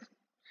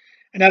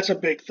 And that's a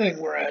big thing.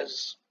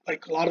 Whereas, a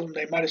lot of them,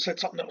 they might have said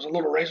something that was a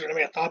little racist. They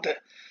may have thought that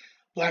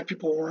black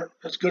people weren't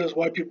as good as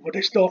white people, but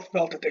they still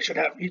felt that they should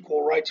have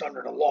equal rights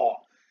under the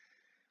law.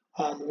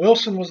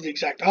 Wilson was the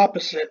exact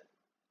opposite.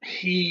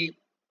 He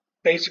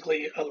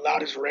basically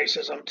allowed his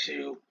racism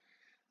to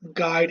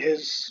guide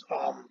his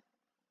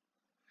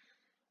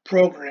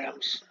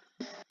programs.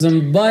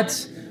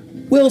 But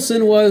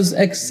Wilson was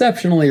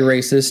exceptionally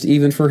racist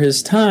even for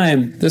his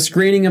time. The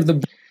screening of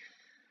the...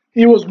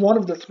 He was one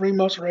of the three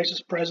most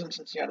racist presidents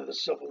since the end of the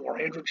Civil War.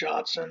 Andrew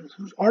Johnson,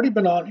 who's already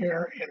been on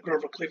here, and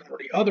Grover Cleveland were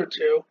the other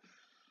two.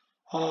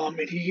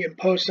 And he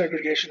imposed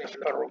segregation in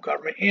the federal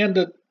government. And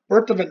The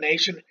Birth of a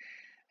Nation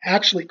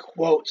actually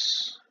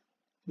quotes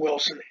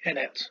Wilson in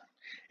it.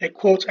 It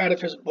quotes out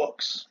of his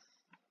books.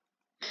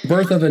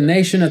 Birth of a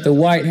Nation at the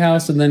White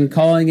House and then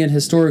calling it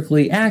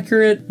historically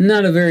accurate.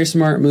 Not a very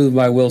smart move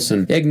by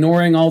Wilson.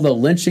 Ignoring all the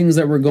lynchings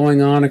that were going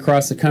on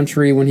across the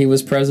country when he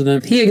was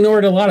president. He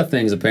ignored a lot of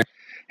things, apparently.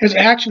 His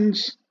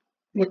actions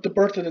with the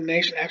Birth of the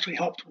Nation actually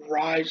helped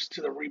rise to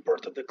the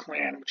rebirth of the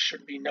Klan, which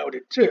should be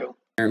noted too.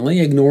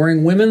 Apparently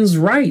ignoring women's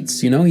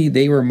rights.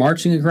 They were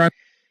marching across...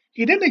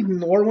 He didn't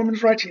ignore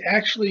women's rights. He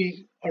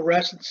actually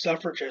arrested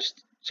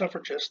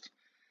suffragists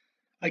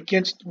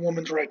against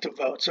women's right to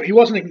vote. So he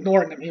wasn't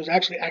ignoring them. He was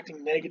actually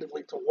acting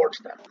negatively towards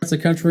them. It's a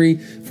country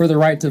for the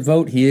right to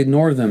vote. He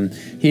ignored them.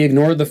 He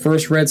ignored the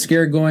first Red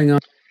Scare going on.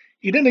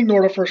 He didn't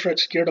ignore the first Red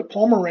Scare. The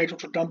Palmer raids,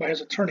 which were done by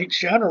his attorney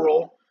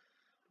general,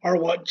 are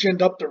what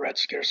ginned up the Red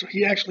Scare. So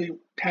he actually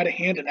had a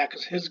hand in that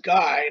because his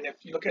guy, and if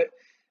you look at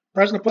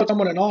president put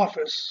someone in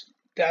office,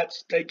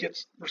 they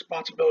get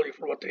responsibility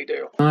for what they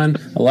do. A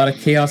lot of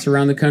chaos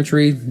around the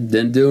country,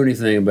 didn't do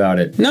anything about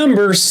it.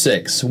 Number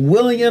 6,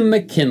 William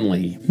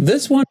McKinley.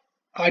 This one...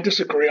 I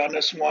disagree on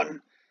this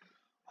one.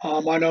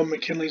 I know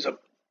McKinley's a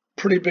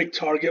pretty big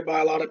target by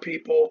a lot of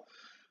people,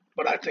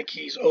 but I think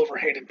he's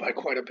overhated by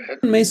quite a bit.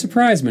 It may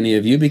surprise many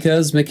of you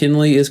because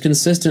McKinley is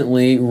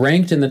consistently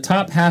ranked in the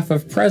top half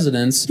of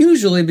presidents,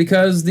 usually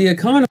because the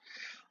economy...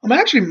 I'm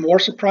actually more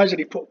surprised that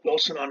he put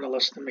Wilson on the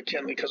list than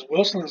McKinley, because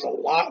Wilson is a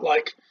lot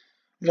like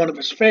one of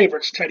his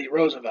favorites, Teddy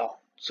Roosevelt.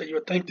 So you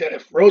would think that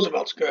if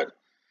Roosevelt's good,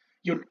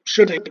 you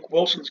should think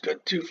Wilson's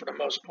good too for the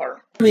most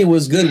part. He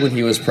was good when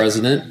he was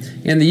president,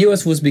 and the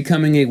U.S. was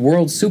becoming a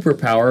world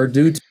superpower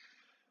due to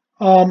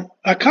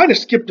I kind of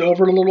skipped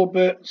over it a little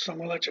bit, so I'm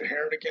going to let you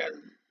hear it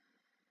again.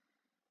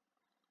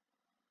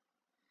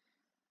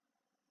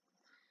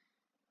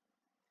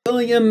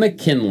 William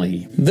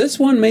McKinley. This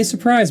one may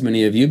surprise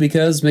many of you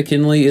because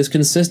McKinley is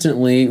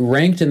consistently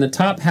ranked in the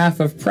top half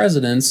of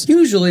presidents,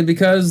 usually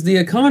because the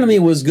economy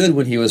was good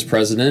when he was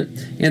president,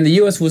 and the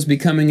U.S. was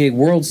becoming a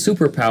world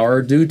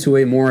superpower due to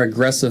a more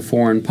aggressive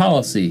foreign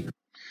policy.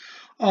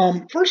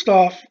 First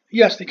off,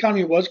 yes, the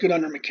economy was good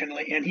under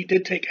McKinley, and he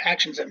did take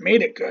actions that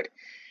made it good.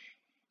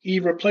 He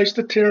replaced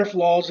the tariff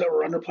laws that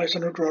were placed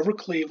under Grover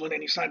Cleveland,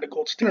 and he signed the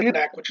Gold Standard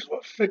Act, which is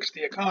what fixed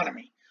the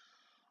economy.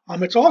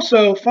 It's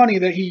also funny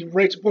that he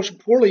rates Bush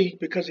poorly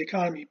because the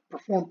economy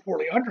performed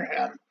poorly under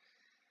him,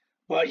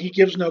 but he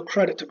gives no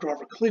credit to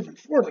Grover Cleveland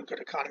for the good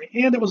economy.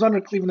 And it was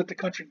under Cleveland that the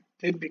country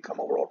did become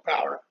a world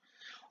power.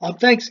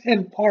 Thanks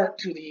in part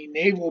to the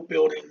naval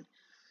building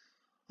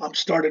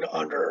started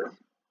under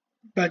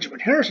Benjamin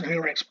Harrison,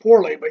 who ranks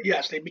poorly, but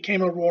yes, they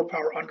became a world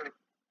power under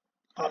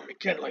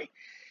McKinley.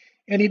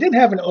 And he didn't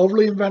have an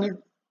overly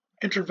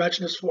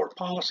interventionist foreign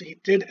policy. He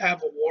did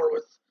have a war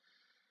with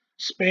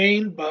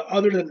Spain, but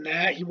other than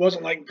that, he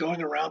wasn't like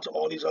going around to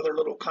all these other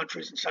little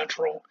countries in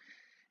Central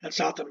and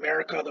South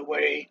America the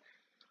way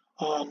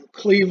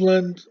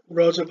Cleveland,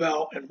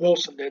 Roosevelt, and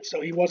Wilson did. So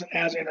he wasn't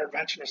as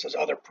interventionist as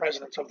other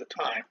presidents of the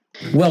time.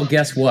 Well,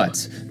 guess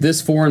what?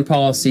 This foreign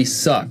policy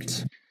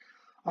sucked.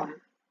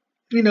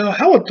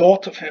 How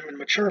adult of him and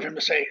mature of him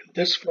to say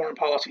this foreign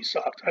policy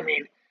sucked. I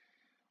mean,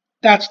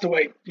 that's the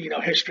way,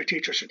 history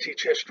teachers should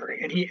teach history,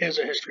 and he is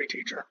a history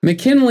teacher.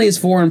 McKinley's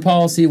foreign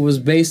policy was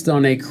based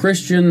on a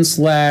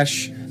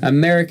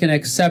Christian/American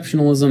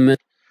exceptionalism.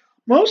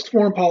 Most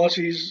foreign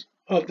policies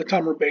of the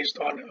time were based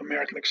on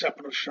American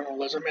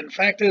exceptionalism. In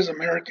fact,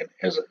 America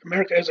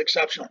is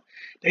exceptional.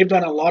 They've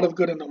done a lot of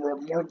good in the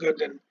world, more good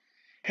than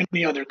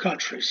any other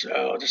country.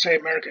 So to say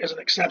America isn't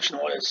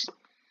exceptional is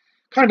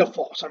kind of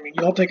false. I mean,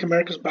 you don't think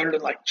America's better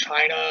than like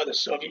China, the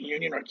Soviet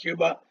Union, or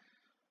Cuba?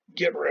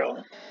 Get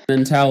real.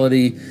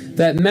 Mentality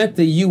that meant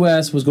the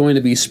U.S. was going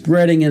to be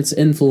spreading its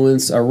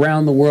influence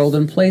around the world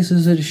in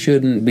places it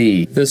shouldn't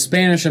be. The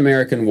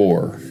Spanish-American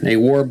War, a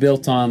war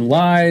built on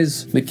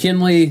lies.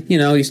 McKinley,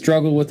 he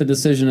struggled with the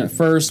decision at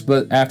first,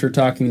 but after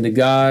talking to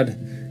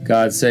God,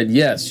 God said,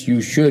 yes,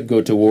 you should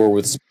go to war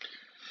with Spain.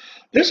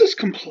 This is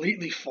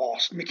completely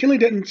false. McKinley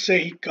didn't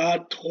say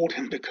God told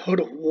him to go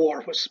to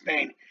war with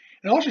Spain.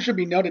 It also should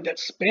be noted that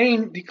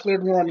Spain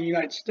declared war on the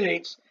United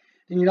States.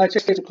 The United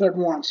States declared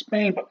war on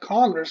Spain, but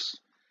Congress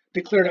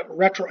declared it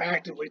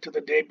retroactively to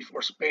the day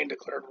before Spain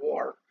declared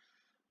war.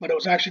 But it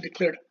was actually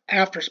declared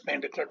after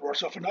Spain declared war.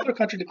 So if another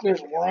country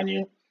declares war on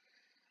you,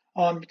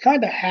 you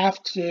kind of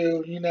have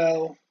to,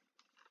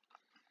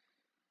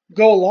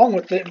 go along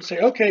with it and say,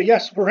 okay,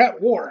 yes, we're at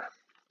war.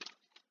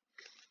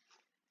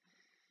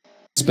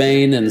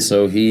 Spain, and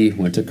so he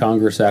went to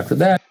Congress after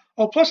that.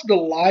 Oh, plus the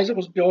lies it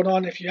was built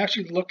on, if you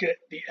actually look at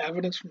the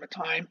evidence from the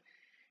time,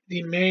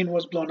 the Maine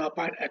was blown up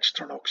by an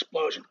external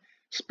explosion.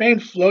 Spain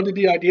floated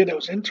the idea that it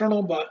was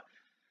internal, but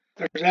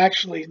there's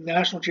actually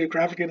National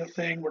Geographic did a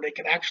thing where it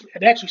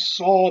actually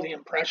saw the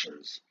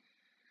impressions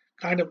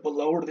kind of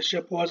below where the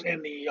ship was,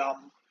 and the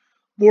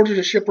boards of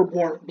the ship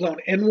were blown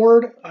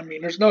inward. I mean,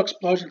 there's no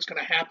explosion that's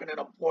going to happen in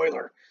a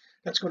boiler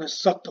that's going to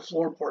suck the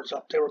floorboards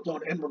up. They were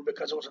blown inward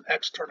because it was an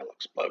external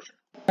explosion.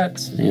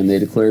 And they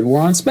declared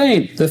war on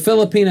Spain. The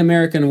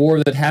Philippine-American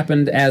War that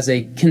happened as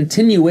a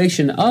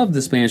continuation of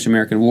the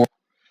Spanish-American War.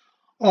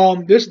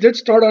 This did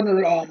start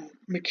under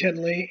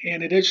McKinley,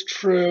 and it is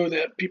true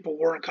that people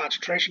were in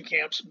concentration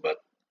camps, but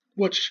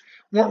which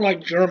weren't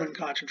like German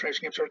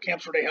concentration camps or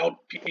camps where they held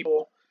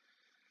people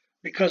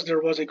because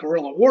there was a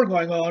guerrilla war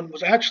going on,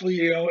 was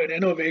actually an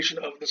innovation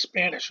of the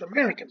Spanish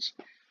Americans.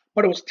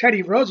 But it was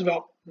Teddy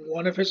Roosevelt,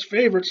 one of his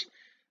favorites,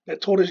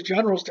 that told his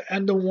generals to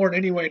end the war in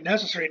any way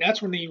necessary. And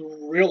that's when the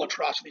real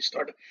atrocities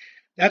started.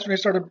 That's when they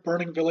started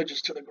burning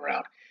villages to the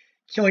ground,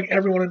 killing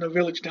everyone in the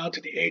village down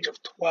to the age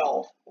of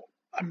 12.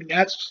 I mean,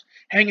 that's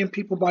hanging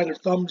people by their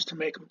thumbs to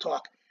make them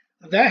talk.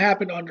 That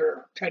happened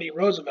under Teddy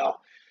Roosevelt.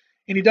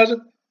 And he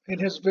doesn't, in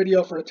his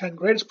video for the 10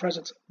 greatest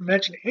presidents,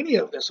 mention any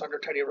of this under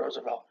Teddy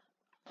Roosevelt.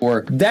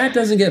 Or that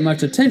doesn't get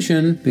much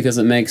attention because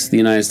it makes the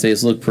United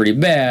States look pretty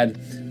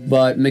bad,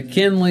 but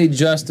McKinley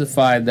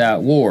justified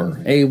that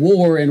war, a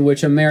war in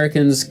which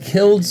Americans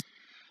killed.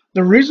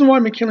 The reason why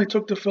McKinley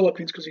took the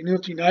Philippines because he knew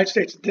if the United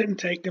States didn't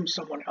take them,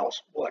 someone else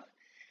would.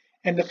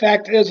 And the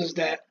fact is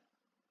that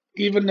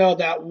even though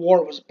that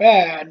war was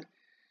bad,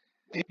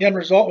 the end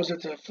result was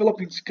that the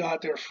Philippines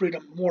got their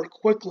freedom more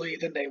quickly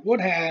than they would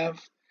have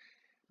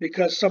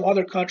because some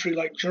other country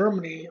like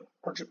Germany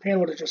or Japan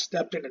would have just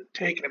stepped in and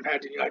taken them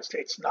had the United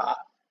States not.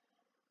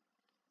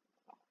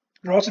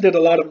 He also did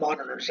a lot of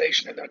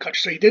modernization in that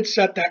country. So he did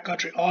set that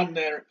country on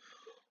their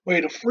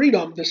way to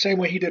freedom the same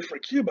way he did for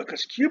Cuba,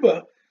 because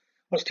Cuba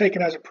was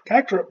taken as a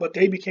protectorate, but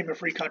they became a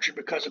free country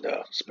because of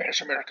the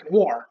Spanish-American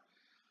War.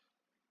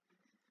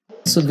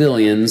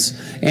 Civilians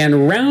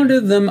and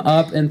rounded them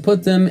up and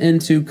put them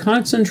into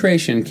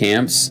concentration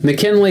camps.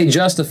 McKinley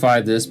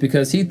justified this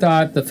because he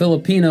thought the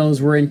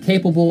Filipinos were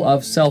incapable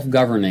of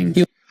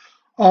self-governing.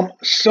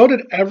 So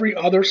did every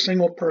other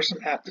single person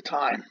at the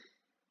time.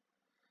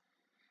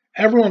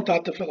 Everyone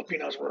thought the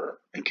Filipinos were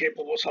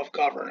incapable of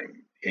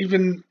self-governing.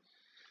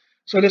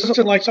 So this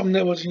isn't like something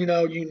that was,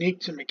 unique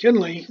to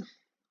McKinley.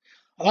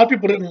 A lot of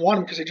people didn't want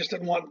him because they just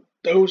didn't want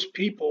those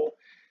people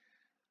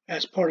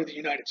as part of the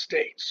United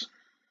States.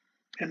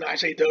 And I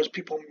say those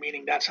people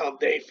meaning that's how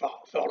they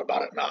felt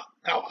about it, not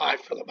how I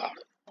feel about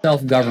it.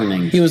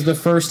 Self-governing. He was the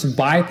first to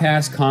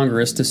bypass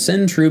Congress to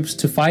send troops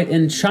to fight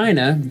in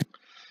China.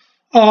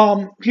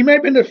 He may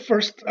have been the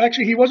first.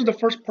 Actually, he wasn't the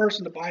first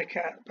person to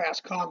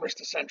bypass Congress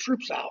to send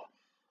troops out.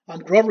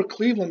 Grover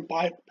Cleveland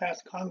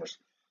bypassed Congress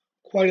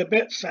quite a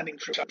bit, sending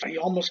troops out. He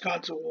almost got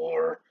into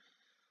war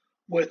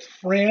with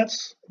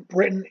France,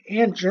 Britain,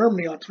 and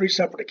Germany on 3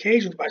 separate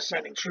occasions by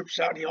sending troops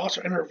out. And he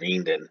also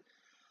intervened in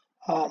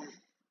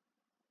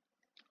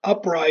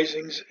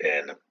uprisings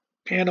in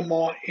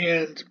Panama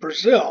and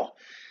Brazil.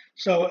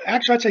 So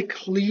actually, I'd say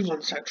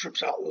Cleveland sent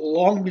troops out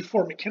long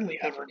before McKinley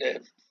ever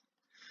did.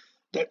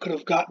 That could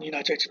have gotten the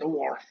United States into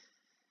war.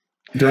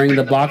 During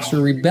the Boxer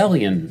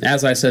Rebellion,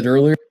 as I said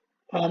earlier.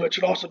 It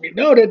should also be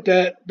noted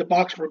that the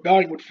Boxer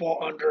Rebellion would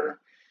fall under,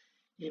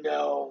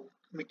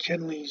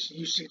 McKinley's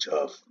usage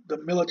of the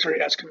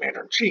military as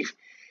commander-in-chief.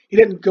 He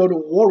didn't go to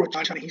war with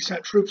China. He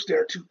sent troops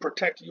there to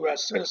protect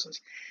U.S.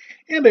 citizens,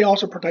 and they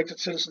also protected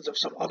citizens of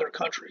some other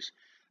countries.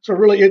 So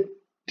really, it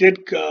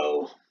did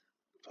go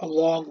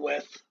along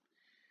with,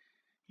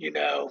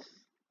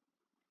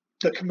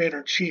 the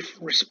commander-in-chief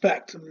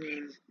respect.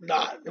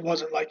 It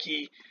wasn't like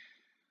he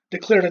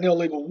declared an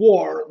illegal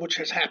war, which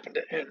has happened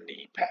in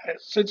the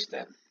past since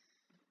then.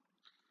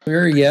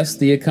 Yes,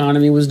 the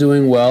economy was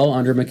doing well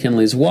under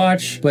McKinley's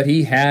watch, but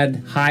he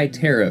had high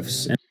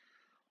tariffs.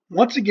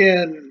 Once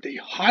again, the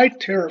high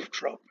tariff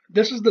trope.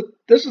 This is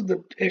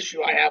the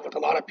issue I have with a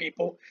lot of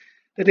people,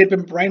 that they've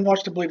been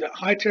brainwashed to believe that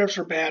high tariffs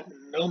are bad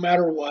no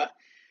matter what.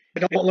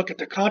 They don't look at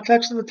the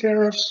context of the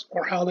tariffs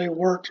or how they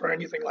worked or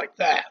anything like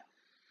that.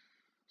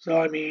 So,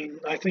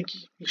 I think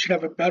you should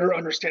have a better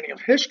understanding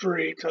of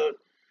history to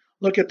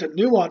look at the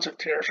nuance of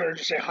tariffs rather than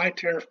just say high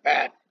tariff,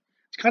 bad.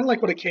 It's kind of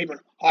like what it came in: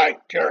 high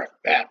tariff,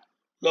 bad;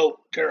 low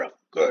tariff,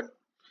 good.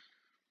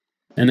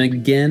 And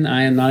again,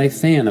 I am not a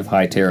fan of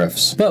high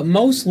tariffs. But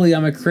mostly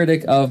I'm a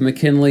critic of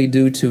McKinley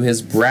due to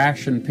his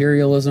brash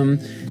imperialism.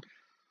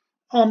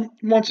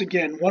 Once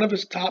again, two of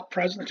his top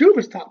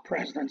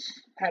presidents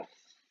had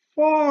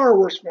far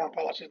worse foreign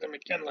policies than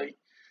McKinley.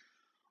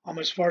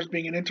 As far as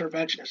being an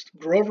interventionist,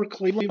 Grover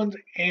Cleveland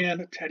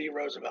and Teddy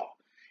Roosevelt.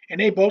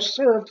 And they both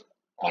served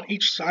on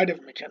each side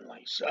of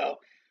McKinley. So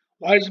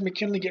why does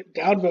McKinley get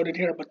downvoted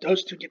here, but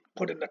those two get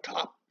put in the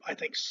top,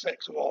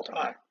 6 of all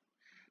time?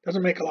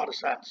 Doesn't make a lot of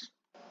sense.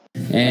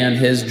 And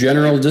his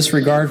general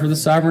disregard for the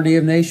sovereignty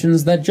of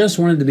nations that just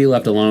wanted to be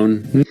left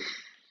alone.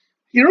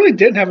 He really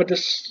didn't have a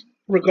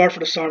disregard for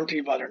the sovereignty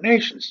of other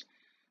nations.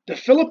 The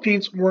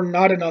Philippines were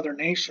not another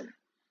nation.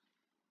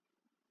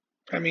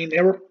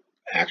 They were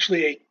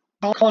actually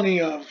a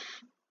colony of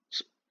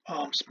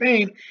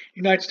Spain. The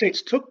United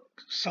States took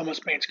some of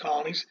Spain's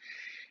colonies.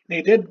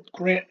 They did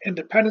grant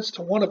independence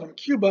to one of them,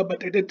 Cuba, but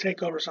they did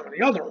take over some of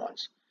the other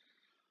ones.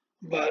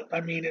 But,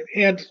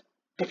 and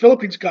the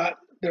Philippines got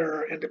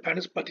their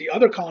independence, but the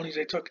other colonies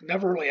they took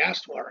never really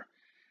asked for.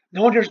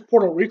 No one here's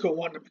Puerto Rico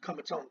wanting to become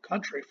its own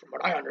country, from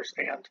what I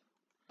understand.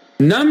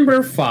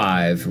 Number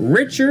 5,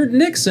 Richard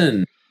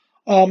Nixon.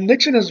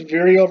 Nixon is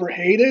very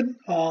overhated,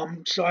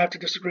 so I have to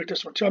disagree with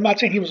this one too. I'm not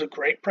saying he was a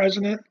great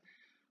president,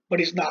 but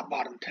he's not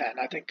bottom 10.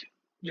 I think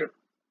you're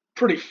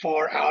pretty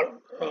far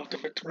out of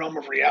the realm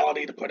of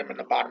reality to put him in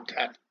the bottom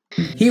 10.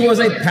 He was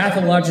a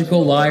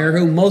pathological liar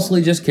who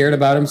mostly just cared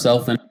about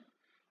himself.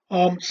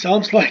 And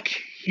sounds like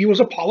he was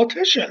a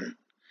politician.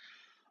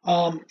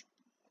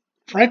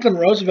 Franklin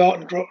Roosevelt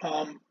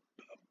and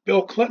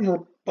Bill Clinton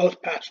were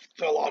both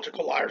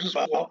pathological liars as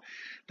well.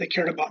 They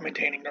cared about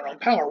maintaining their own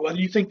power. Whether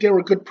you think they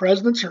were good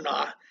presidents or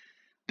not,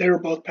 they were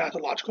both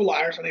pathological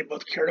liars, and they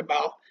both cared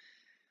about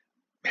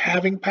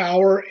having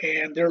power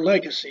and their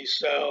legacy.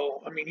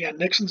 So,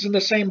 Nixon's in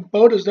the same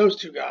boat as those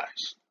two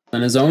guys.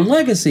 And his own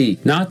legacy,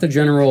 not the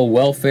general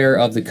welfare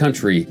of the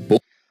country.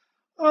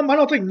 I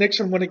don't think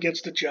Nixon went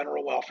against the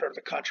general welfare of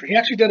the country. He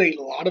actually did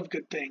a lot of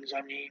good things.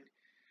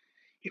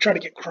 He tried to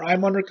get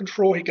crime under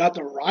control. He got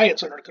the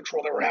riots under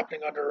control that were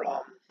happening under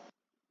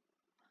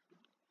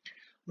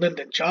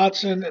Lyndon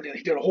Johnson, and then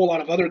he did a whole lot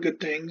of other good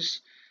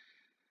things.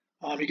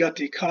 He got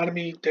the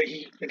economy that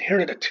he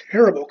inherited, a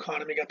terrible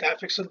economy, got that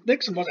fixed. So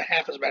Nixon wasn't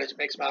half as bad as it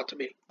makes him out to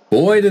be.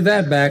 Boy, did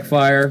that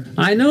backfire.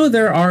 I know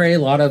there are a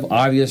lot of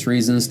obvious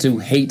reasons to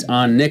hate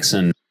on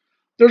Nixon.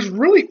 There's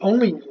really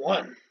only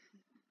one.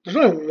 There's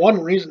only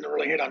one reason to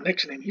really hate on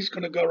Nixon, and he's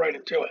going to go right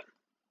into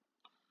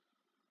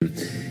it.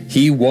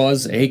 He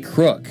was a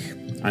crook.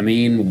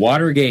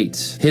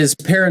 Watergate. His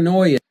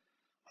paranoia.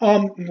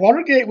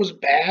 Watergate was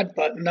bad,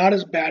 but not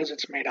as bad as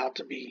it's made out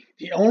to be.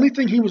 The only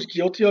thing he was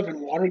guilty of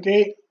in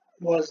Watergate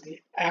was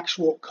the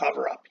actual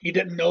cover-up. He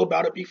didn't know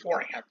about it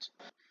beforehand.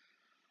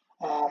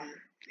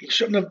 He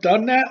shouldn't have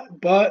done that,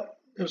 but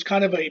it was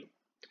kind of a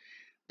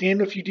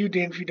damned if you do,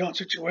 damned if you don't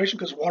situation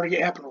because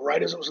Watergate happened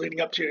right as it was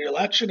leading up to the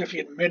election. If he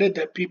admitted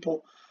that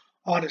people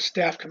on his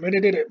staff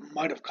committed it, it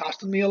might have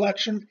cost him the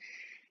election.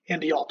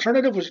 And the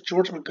alternative was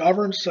George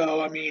McGovern.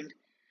 So, I mean,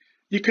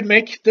 you could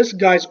make this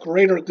guy's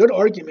greater good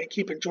argument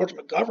keeping George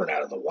McGovern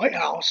out of the White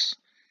House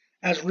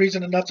as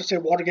reason enough to say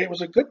Watergate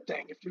was a good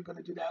thing. If you're going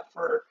to do that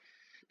for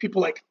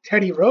people like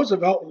Teddy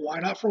Roosevelt, why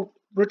not for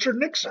Richard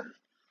Nixon?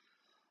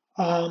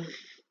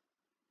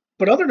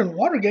 But other than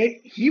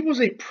Watergate, he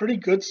was a pretty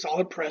good,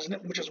 solid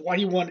president, which is why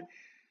he won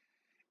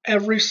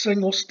every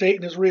single state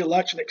in his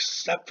re-election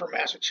except for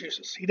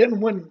Massachusetts. He didn't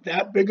win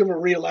that big of a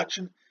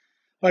re-election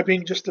by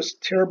being just this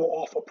terrible,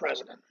 awful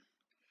president.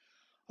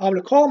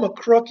 To call him a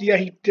crook, yeah,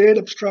 he did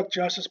obstruct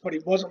justice, but he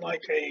wasn't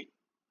like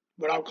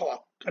what I would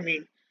call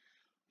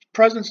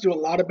presidents do a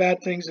lot of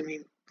bad things. I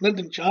mean,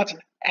 Lyndon Johnson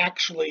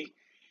actually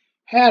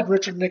had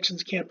Richard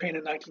Nixon's campaign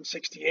in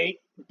 1968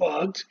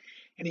 bugged,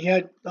 and he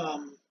had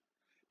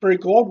Barry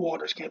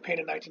Goldwater's campaign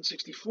in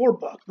 1964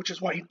 bugged, which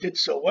is why he did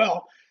so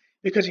well,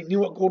 because he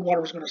knew what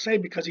Goldwater was going to say,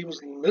 because he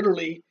was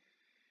literally,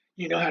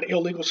 had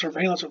illegal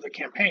surveillance of the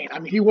campaign. I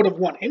mean, he would have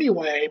won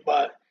anyway,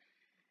 but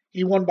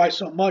he won by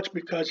so much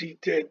because he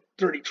did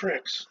dirty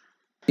tricks.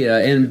 Yeah,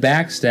 and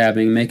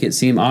backstabbing make it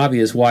seem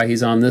obvious why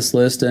he's on this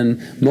list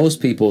and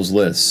most people's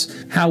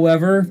lists.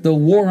 However, the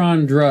war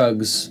on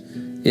drugs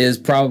is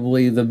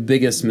probably the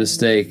biggest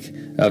mistake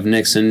of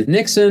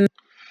Nixon.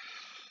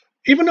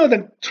 Even though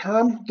the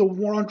term the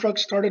war on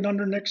drugs started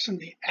under Nixon,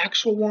 the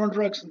actual war on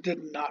drugs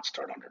did not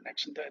start under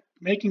Nixon. That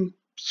making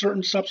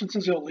certain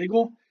substances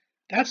illegal,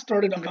 that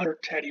started under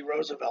Teddy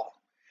Roosevelt.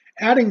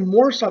 Adding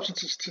more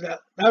substances to that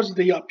was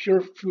the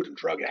Pure Food and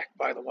Drug Act,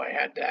 by the way,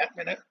 had that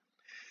in it.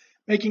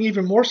 Making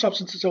even more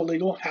substances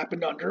illegal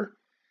happened under,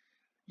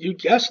 you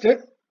guessed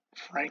it,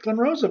 Franklin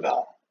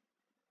Roosevelt.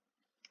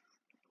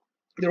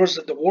 There was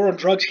the war on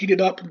drugs heated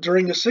up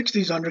during the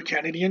 60s under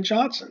Kennedy and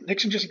Johnson.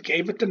 Nixon just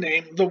gave it the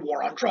name, the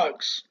war on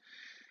drugs.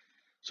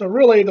 So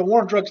really, the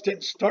war on drugs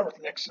didn't start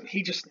with Nixon.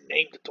 He just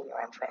named it the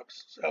war on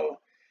drugs. So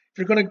if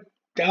you're going to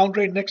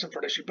downgrade Nixon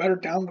for this, you better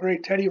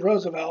downgrade Teddy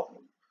Roosevelt,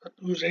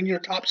 who's in your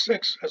top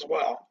 6 as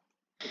well.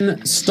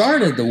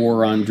 Started the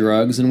war on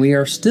drugs, and we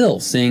are still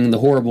seeing the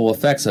horrible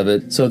effects of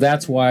it. So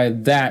that's why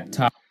that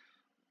top.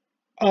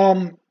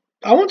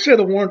 I wouldn't say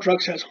the war on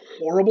drugs has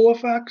horrible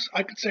effects.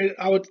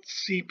 I would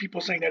see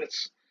people saying that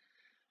it's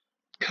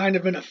kind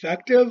of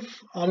ineffective.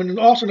 And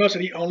also notice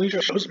that he only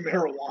shows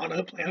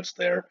marijuana plants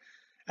there,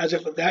 as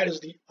if that is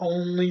the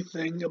only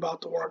thing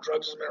about the war on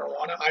drugs is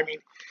marijuana. I mean,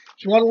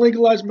 if you want to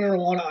legalize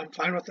marijuana, I'm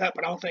fine with that,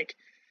 but I don't think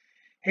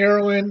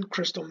heroin,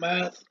 crystal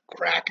meth,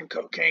 crack, and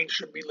cocaine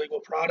should be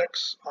legal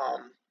products.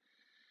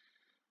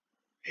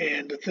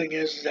 And the thing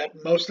is that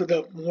most of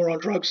the war on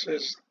drugs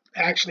is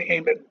actually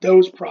aimed at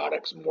those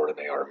products more than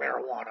they are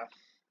marijuana.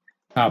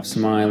 Tops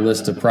my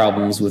list of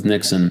problems with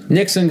Nixon.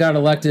 Nixon got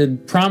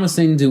elected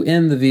promising to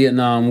end the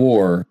Vietnam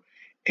War.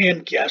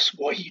 And guess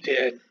what he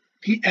did?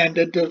 He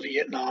ended the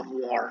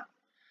Vietnam War.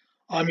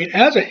 I mean,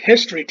 as a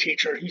history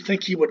teacher, you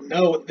think he would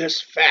know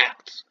this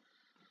fact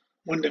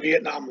when the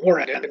Vietnam War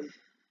ended.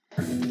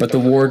 But the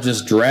war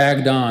just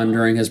dragged on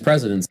during his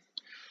presidency.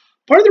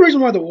 Part of the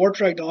reason why the war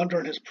dragged on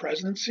during his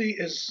presidency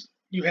is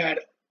you had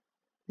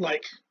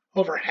like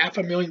over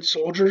 500,000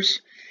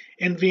 soldiers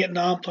in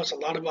Vietnam, plus a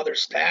lot of other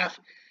staff.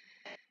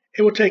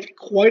 It would take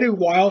quite a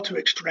while to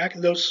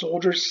extract those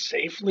soldiers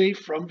safely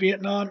from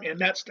Vietnam and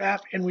that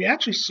staff, and we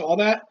actually saw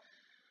that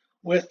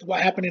with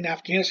what happened in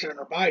Afghanistan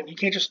under Biden. You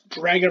can't just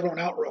drag everyone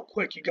out real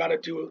quick. You got to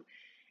do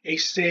a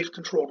safe,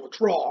 controlled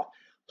withdrawal.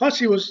 Plus,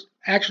 he was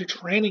actually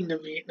training the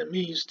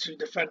Vietnamese to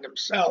defend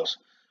themselves,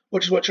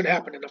 which is what should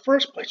happen in the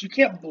first place. You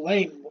can't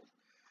blame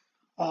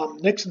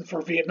Nixon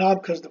for Vietnam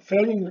because the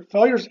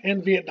failures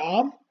in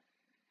Vietnam,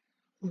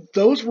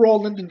 those were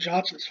all Lyndon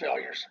Johnson's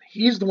failures.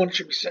 He's the one who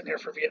should be sitting here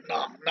for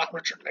Vietnam, not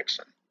Richard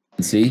Nixon.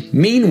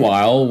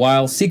 Meanwhile,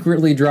 while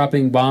secretly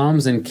dropping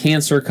bombs and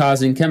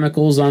cancer-causing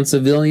chemicals on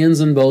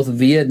civilians in both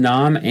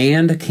Vietnam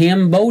and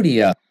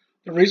Cambodia.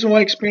 The reason why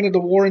he expanded the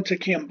war into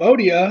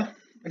Cambodia,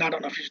 and I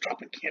don't know if he's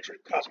dropping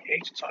cancer-causing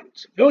agents on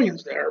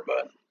civilians there,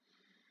 but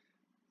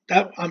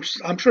that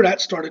I'm sure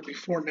that started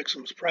before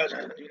Nixon was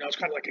president. It's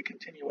kind of like a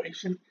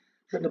continuation.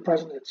 Shouldn't the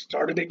president had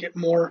started to get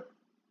more,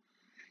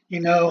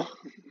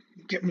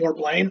 get more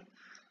blame?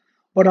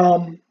 But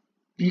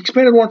he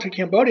expanded war into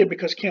Cambodia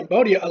because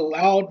Cambodia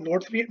allowed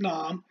North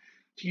Vietnam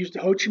to use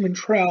the Ho Chi Minh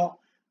Trail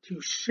to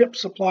ship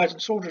supplies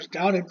and soldiers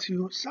down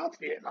into South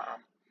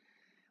Vietnam.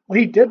 What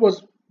he did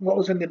was what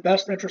was in the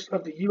best interest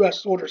of the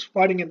U.S. soldiers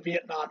fighting in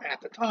Vietnam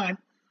at the time,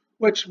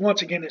 which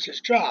once again is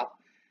his job.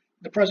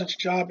 The president's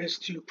job is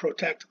to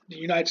protect the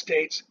United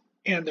States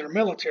and their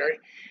military,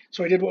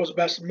 so he did what was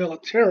best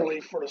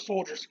militarily for the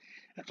soldiers.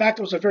 In fact,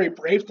 it was a very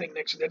brave thing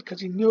Nixon did because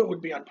he knew it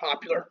would be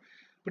unpopular,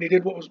 but he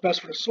did what was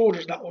best for the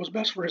soldiers, not what was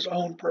best for his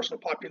own personal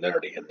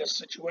popularity in this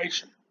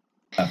situation.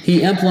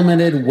 He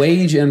implemented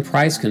wage and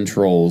price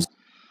controls.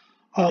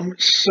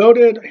 So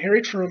did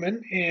Harry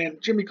Truman,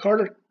 and Jimmy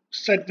Carter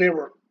said they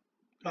were,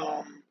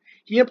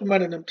 he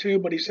implemented them too,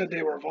 but he said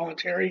they were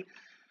voluntary,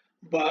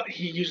 but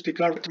he used the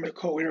government to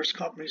coerce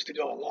companies to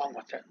go along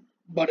with it.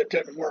 But it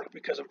didn't work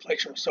because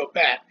inflation was so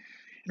bad.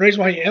 And the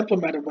reason why he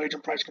implemented wage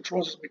and price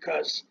controls is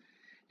because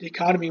the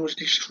economy was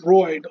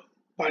destroyed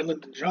by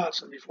Lyndon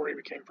Johnson before he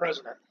became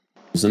president.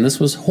 And this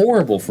was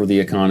horrible for the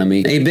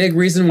economy. A big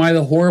reason why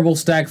the horrible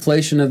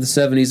stagflation of the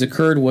 70s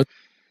occurred was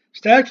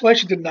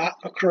stagflation did not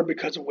occur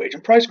because of wage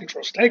and price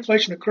control.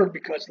 Stagflation occurred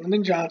because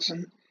Lyndon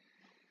Johnson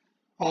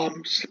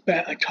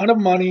spent a ton of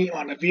money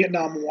on the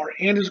Vietnam War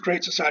and his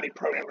Great Society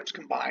programs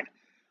combined.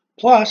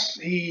 Plus,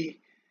 he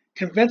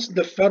convinced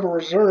the Federal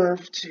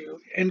Reserve to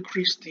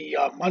increase the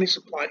money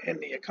supply in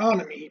the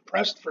economy. He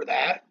pressed for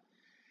that.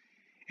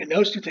 And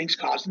those two things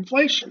caused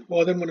inflation.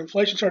 Well, then when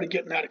inflation started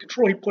getting out of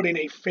control, he put in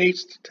a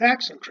phased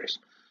tax increase.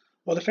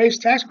 Well, the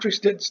phased tax increase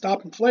didn't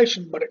stop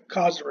inflation, but it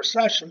caused a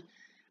recession.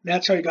 And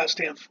that's how you got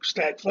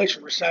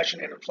stagflation, recession,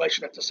 and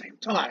inflation at the same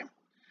time.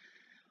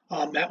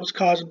 That was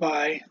caused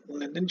by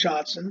Lyndon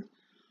Johnson.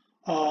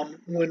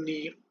 When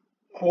the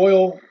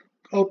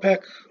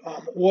OPEC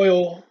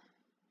oil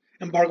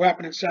embargo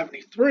happened in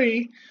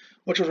 1973,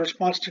 which was a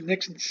response to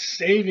Nixon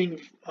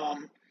saving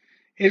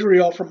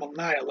Israel from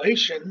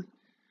annihilation,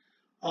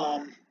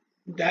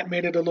 that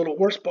made it a little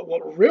worse. But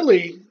what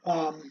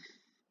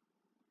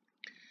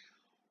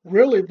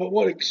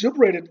what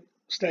exuberated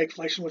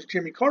stagflation was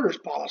Jimmy Carter's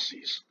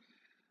policies,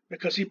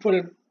 because he put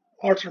in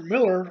Arthur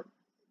Miller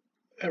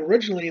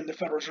originally in the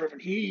Federal Reserve,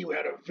 and he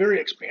had a very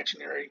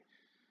expansionary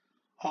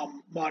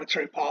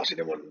monetary policy.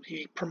 Then when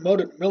he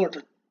promoted Miller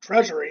to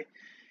Treasury,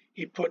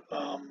 he put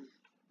Paul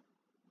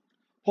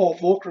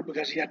Volcker,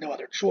 because he had no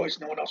other choice.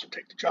 No one else would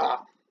take the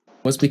job.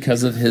 Was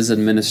because of his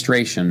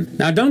administration.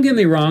 Now, don't get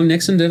me wrong,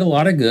 Nixon did a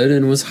lot of good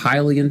and was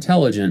highly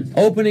intelligent.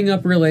 Opening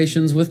up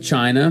relations with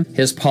China,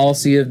 his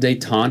policy of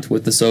détente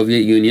with the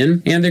Soviet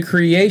Union, and the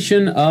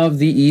creation of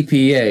the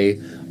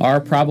EPA are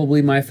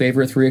probably my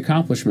favorite three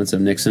accomplishments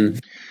of Nixon.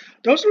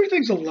 Those three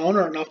things alone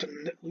are enough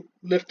to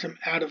lift him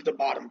out of the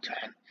bottom 10,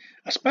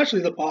 especially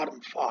the bottom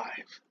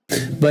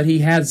 5. But he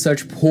had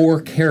such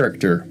poor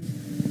character.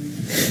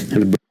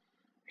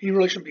 He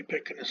really shouldn't be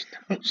picking his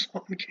nose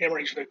on camera.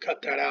 He should have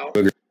cut that out.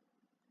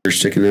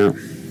 Sticking out.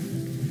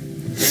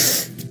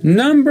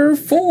 Number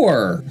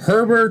 4,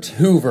 Herbert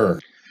Hoover.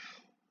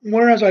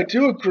 Whereas I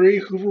do agree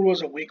Hoover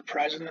was a weak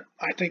president,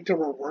 I think there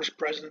were worse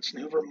presidents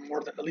than Hoover,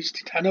 more than at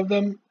least 10 of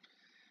them.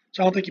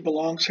 So I don't think he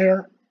belongs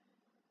here.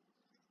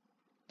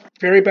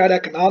 Very bad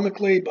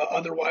economically, but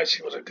otherwise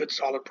he was a good,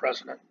 solid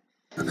president.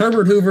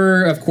 Herbert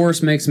Hoover, of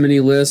course, makes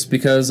many lists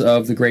because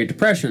of the Great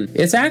Depression.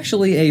 It's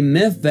actually a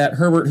myth that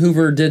Herbert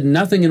Hoover did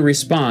nothing in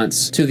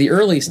response to the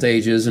early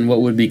stages in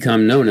what would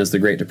become known as the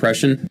Great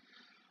Depression.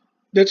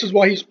 This is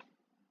why he's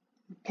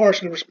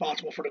partially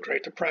responsible for the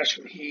Great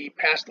Depression. He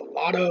passed a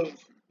lot of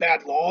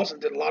bad laws and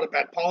did a lot of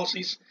bad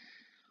policies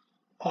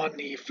on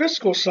the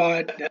fiscal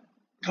side that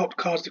helped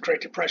cause the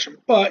Great Depression,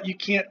 but you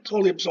can't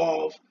totally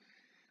absolve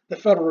the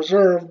Federal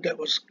Reserve that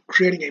was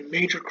creating a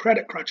major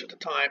credit crunch at the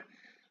time.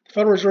 The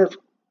Federal Reserve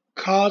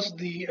caused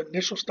the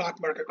initial stock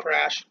market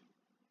crash,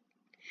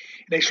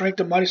 and they shrank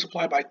the money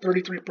supply by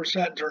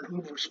 33% during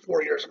Hoover's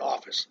 4 years in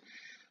office.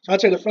 So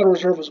I'd say the Federal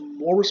Reserve was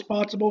more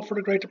responsible for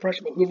the Great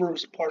Depression, but Hoover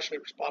was partially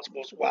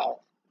responsible as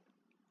well.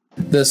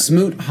 The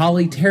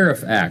Smoot-Hawley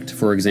Tariff Act,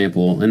 for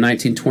example, in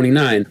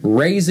 1929,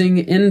 raising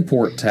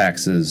import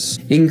taxes,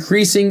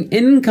 increasing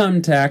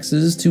income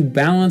taxes to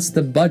balance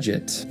the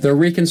budget, the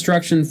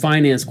Reconstruction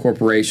Finance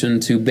Corporation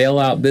to bail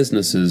out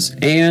businesses,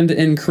 and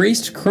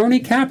increased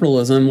crony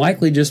capitalism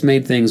likely just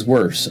made things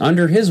worse.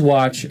 Under his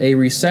watch, a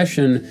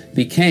recession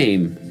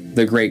became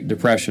the Great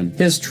Depression.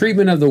 His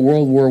treatment of the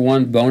World War I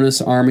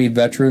bonus Army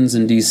veterans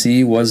in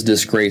D.C. was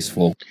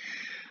disgraceful.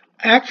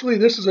 Actually,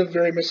 this is a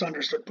very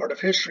misunderstood part of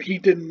history. He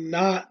did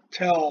not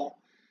tell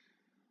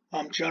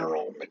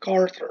General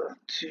MacArthur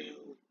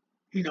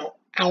to,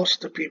 oust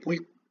the people. He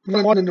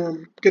wanted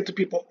to get the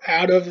people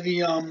out of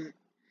the, I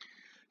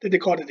think they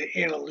called it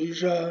the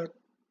Andalusia.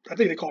 I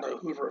think they called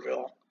it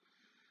Hooverville.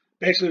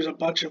 Basically, there was a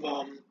bunch of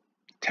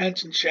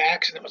tents and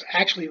shacks, and it was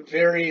actually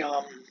very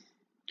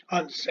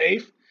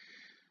unsafe.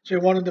 So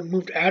he wanted them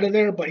moved out of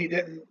there, but he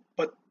didn't.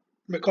 But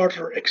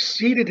MacArthur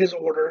exceeded his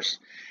orders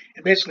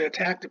and basically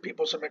attacked the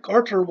people. So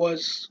MacArthur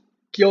was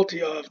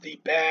guilty of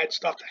the bad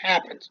stuff that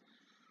happened.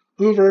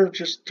 Hoover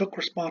just took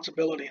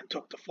responsibility and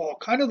took the fall,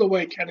 kind of the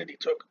way Kennedy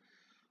took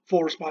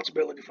full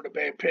responsibility for the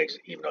Bay of Pigs,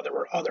 even though there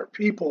were other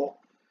people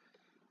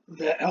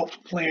that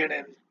helped plan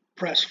and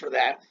press for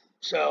that.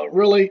 So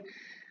really,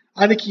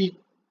 I think he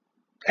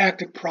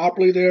acted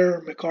properly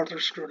there.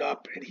 MacArthur screwed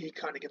up, and he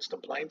kind of gets the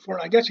blame for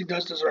it. I guess he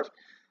does deserve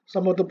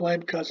some of the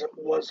blame because it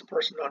was the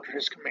person under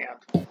his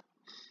command.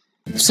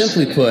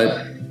 Simply put,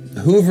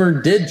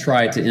 Hoover did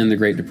try to end the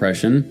Great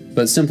Depression,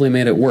 but simply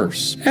made it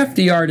worse.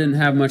 FDR didn't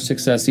have much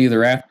success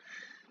either.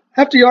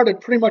 FDR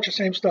did pretty much the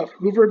same stuff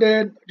Hoover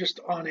did, just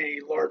on a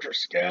larger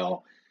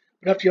scale.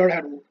 But FDR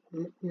had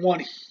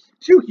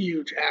two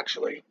huge,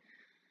 actually,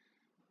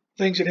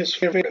 things in his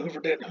favor that Hoover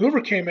did.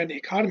 Hoover came in, the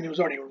economy was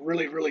already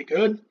really, really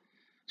good.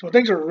 So when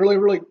things are going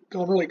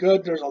really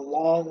good, there's a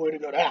long way to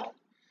go down.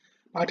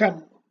 By the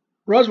time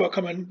Roosevelt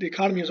came in, the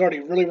economy was already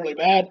really, really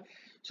bad.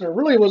 So there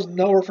really was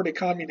nowhere for the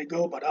economy to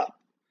go but up.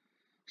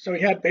 So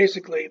he had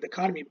basically the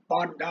economy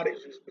bottomed out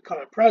as he was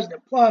becoming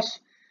president. Plus,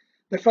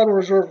 the Federal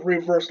Reserve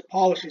reversed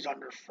policies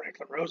under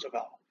Franklin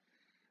Roosevelt.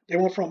 They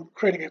went from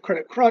creating a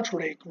credit crunch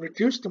where they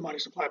reduced the money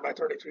supply by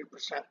 33%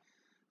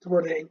 to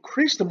where they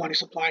increased the money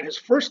supply in his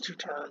first two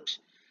terms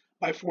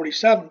by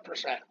 47%.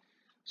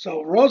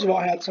 So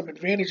Roosevelt had some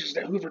advantages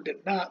that Hoover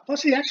did not.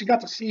 Plus, he actually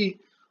got to see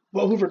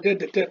what Hoover did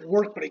that didn't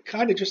work, but he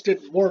kind of just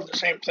did more of the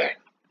same thing.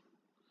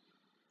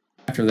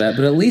 After that,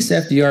 but at least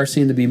FDR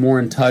seemed to be more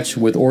in touch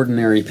with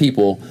ordinary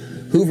people.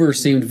 Hoover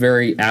seemed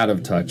very out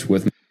of touch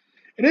with.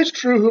 It is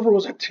true Hoover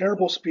was a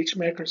terrible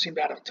speechmaker and seemed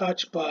out of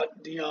touch, but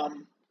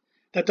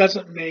that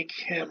doesn't make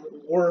him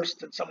worse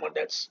than someone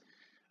that's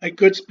a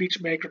good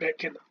speechmaker that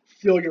can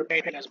feel your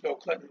pain, as Bill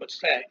Clinton would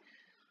say.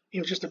 He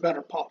was just a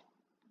better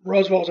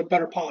Roosevelt was a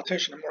better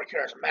politician and more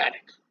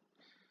charismatic.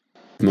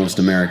 Most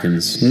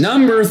Americans.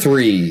 Number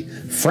 3,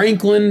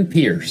 Franklin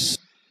Pierce.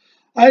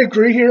 I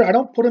agree here. I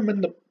don't put him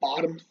in the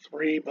bottom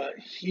 3, but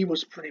he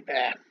was pretty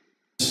bad.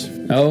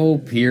 Oh,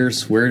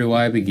 Pierce, where do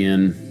I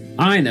begin?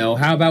 I know.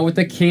 How about with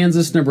the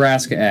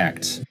Kansas-Nebraska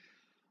Act?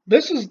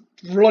 This is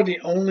really the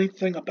only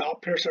thing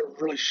about Pierce that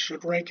really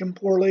should rank him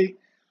poorly.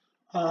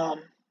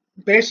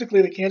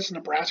 Basically, the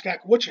Kansas-Nebraska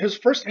Act, which his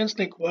first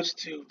instinct was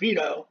to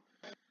veto,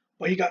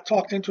 but he got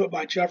talked into it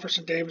by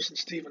Jefferson Davis and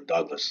Stephen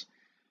Douglas,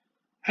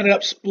 ended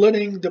up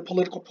splitting the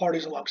political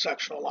parties along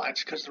sectional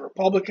lines because the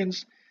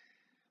Republicans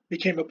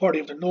became a party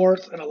of the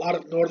North, and a lot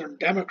of Northern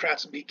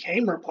Democrats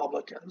became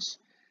Republicans.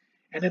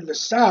 And in the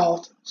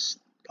South,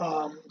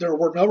 there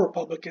were no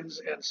Republicans,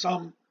 and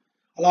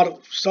a lot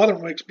of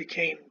Southern Whigs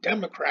became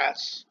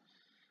Democrats.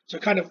 So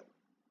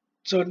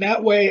in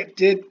that way, it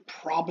did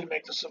probably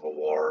make the Civil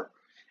War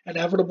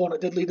inevitable, and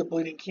it did lead to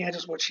Bleeding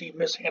Kansas, which he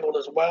mishandled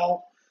as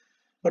well.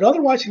 But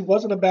otherwise, he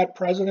wasn't a bad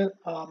president.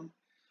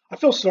 I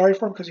feel sorry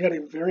for him because he had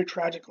a very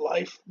tragic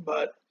life,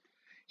 but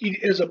he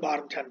is a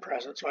bottom 10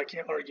 president, so I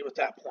can't argue with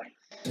that point.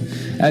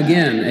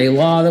 Again, a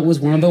law that was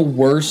one of the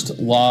worst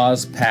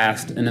laws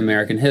passed in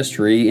American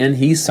history, and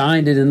he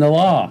signed it in the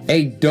law.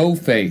 A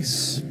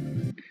doughface.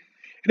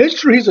 It is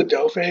true he's a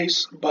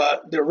doughface,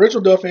 but the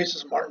original doughface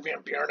is Martin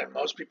Van Buren, and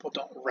most people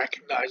don't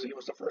recognize that he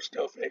was the first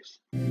doughface.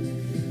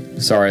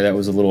 Sorry, that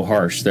was a little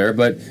harsh there,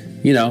 but,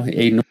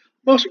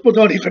 most people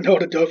don't even know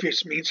what a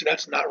doughface means, so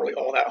that's not really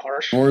all that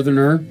harsh.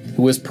 Northerner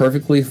who was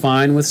perfectly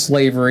fine with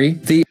slavery.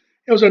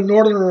 It was a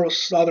Northerner with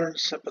Southern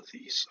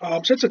sympathies.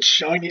 Since it's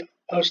showing the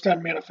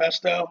Ostend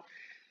Manifesto,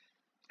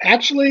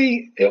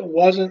 actually, it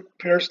wasn't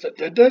Pierce that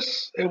did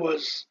this. It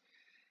was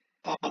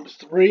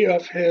 3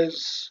 of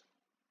his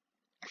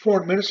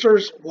foreign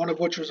ministers, one of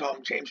which was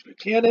James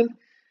Buchanan,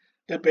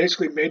 that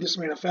basically made this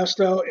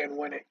manifesto. And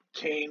when it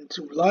came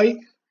to light,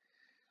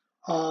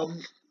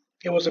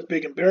 it was a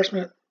big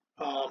embarrassment.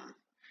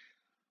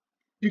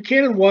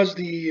 Buchanan was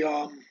the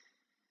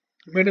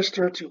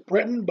minister to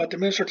Britain, but the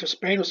minister to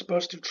Spain was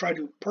supposed to try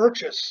to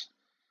purchase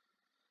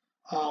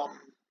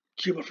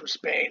Cuba from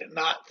Spain and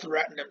not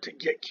threaten them to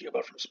get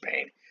Cuba from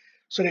Spain.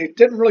 So they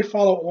didn't really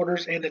follow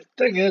orders. And the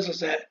thing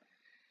is that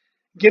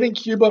getting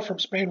Cuba from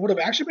Spain would have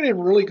actually been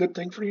a really good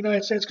thing for the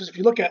United States, because if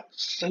you look at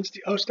since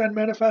the Ostend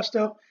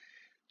Manifesto,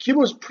 Cuba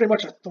was pretty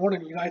much a thorn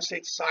in the United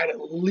States' side at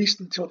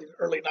least until the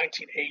early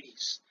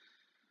 1980s.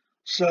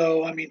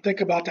 So, I mean,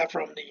 think about that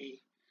from the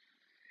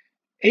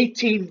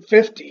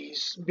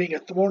 1850s being a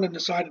thorn in the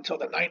side until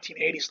the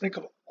 1980s. Think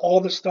of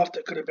all the stuff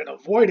that could have been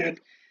avoided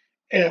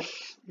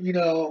if, the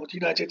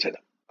United States had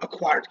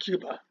acquired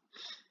Cuba.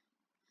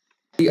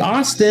 The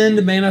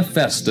Ostend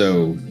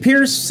Manifesto.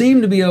 Pierce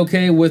seemed to be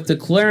okay with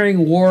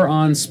declaring war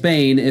on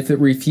Spain if it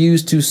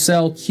refused to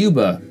sell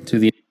Cuba to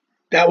the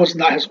That was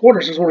not his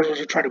orders. His orders was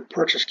to try to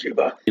purchase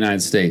Cuba.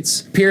 United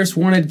States. Pierce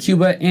wanted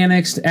Cuba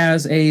annexed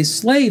as a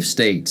slave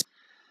state.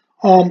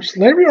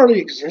 Slavery already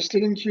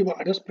existed in Cuba.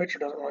 This picture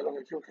doesn't really look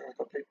like Cuba because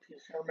there's a big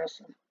piece here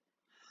missing.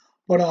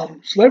 But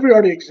slavery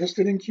already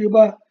existed in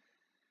Cuba.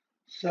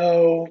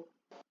 So,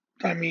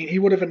 I mean, he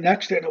would have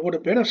annexed it and it would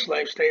have been a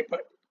slave state.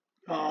 But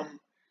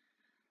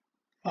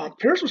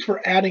Pierce was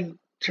for adding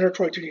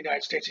territory to the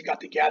United States. He got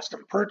the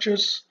Gadsden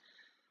Purchase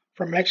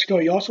from Mexico.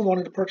 He also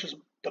wanted to purchase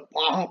the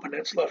Baja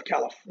Peninsula of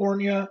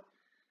California.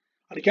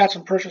 The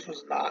Gadsden Purchase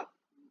was not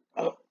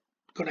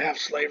going to have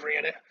slavery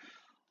in it.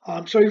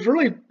 So he was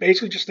really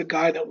basically just a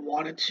guy that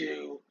wanted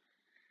to,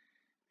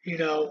 he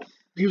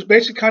was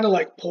basically kind of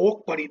like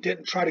Polk, but he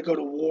didn't try to go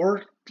to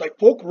war. Like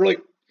Polk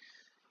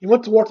he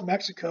went to war with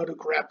Mexico to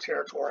grab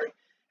territory.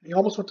 And he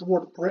almost went to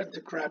war with Britain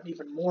to grab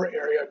even more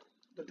area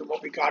than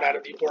what we got out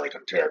of the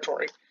Oregon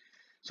Territory.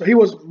 So he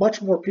was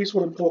much more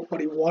peaceful than Polk,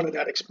 but he wanted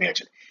that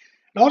expansion.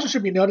 It also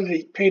should be noted that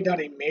he paid down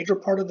a major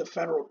part of the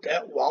federal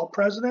debt while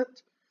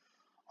president.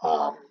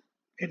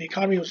 and the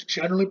economy was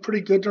generally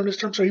pretty good during his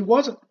term, so he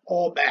wasn't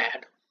all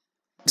bad.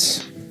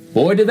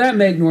 Boy, did that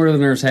make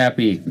Northerners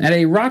happy. At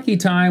a rocky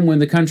time when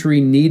the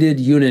country needed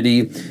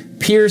unity,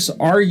 Pierce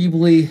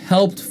arguably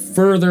helped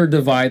further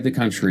divide the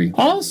country.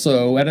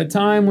 Also, at a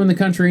time when the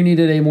country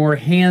needed a more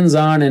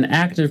hands-on and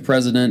active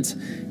president,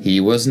 he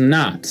was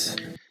not.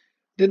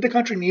 Did the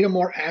country need a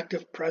more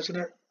active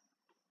president?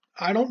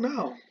 I don't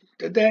know.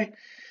 Did they?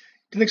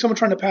 Do you think someone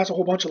trying to pass a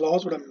whole bunch of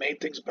laws would have made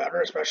things better,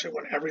 especially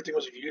when everything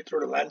was viewed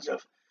through the lens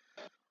of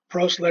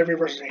pro-slavery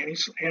versus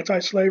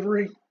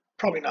anti-slavery?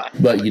 Probably not.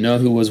 But you know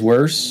who was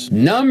worse?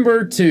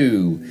 Number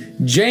 2,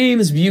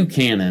 James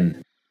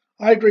Buchanan.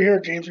 I agree here.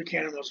 James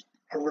Buchanan was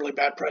a really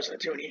bad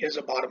president, too, and he is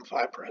a bottom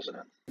 5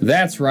 president.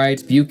 That's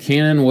right,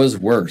 Buchanan was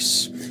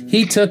worse.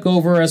 He took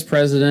over as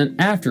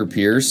president after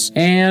Pierce,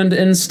 and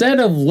instead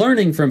of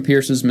learning from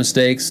Pierce's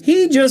mistakes,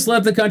 he just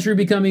let the country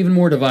become even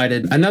more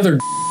divided. Another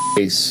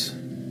case.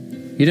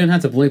 You didn't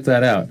have to bleep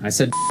that out. I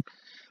said.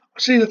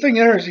 See, the thing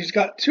there is he's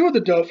got 2 of the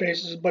dough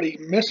faces, but he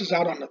misses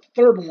out on the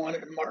 3rd one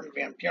in Martin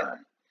Van Buren.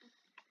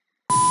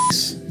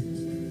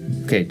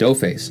 Okay,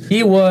 doughface.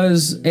 He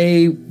was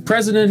a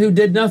president who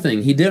did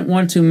nothing. He didn't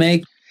want to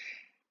make...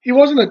 He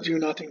wasn't a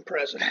do-nothing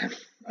president.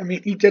 I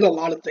mean, he did a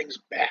lot of things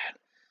bad.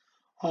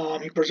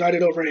 He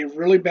presided over a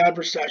really bad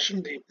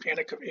recession, the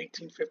Panic of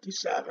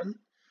 1857.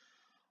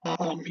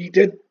 He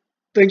did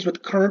things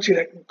with currency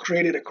that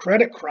created a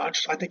credit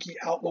crunch. I think he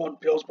outlawed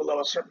bills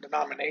below a certain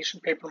denomination,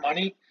 paper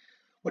money,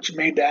 which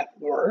made that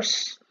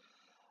worse.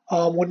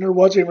 When there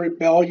was a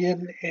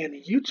rebellion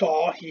in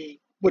Utah,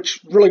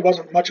 which really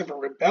wasn't much of a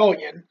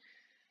rebellion,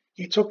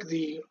 he took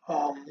the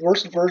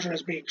worst version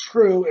as being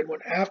true and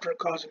went after it,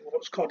 causing what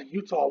was called the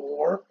Utah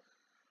War.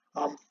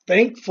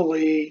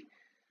 Thankfully,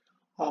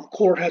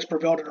 court has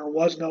prevailed and there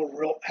was no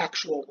real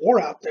actual war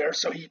out there,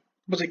 so he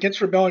was against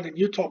rebellion in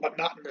Utah, but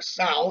not in the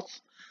South.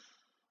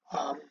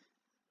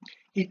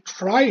 He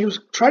tried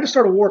to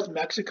start a war with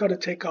Mexico to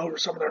take over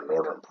some of their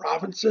northern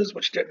provinces,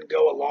 which didn't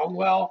go along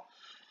well.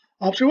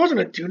 So he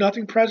wasn't a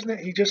do-nothing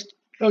president.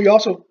 He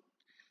also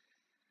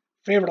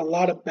favored a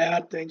lot of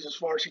bad things as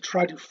far as he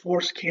tried to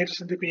force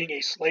Kansas into being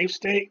a slave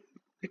state,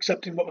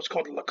 accepting what was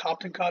called the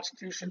Lecompton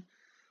Constitution,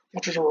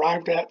 which was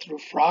arrived at through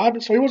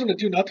fraud. So he wasn't a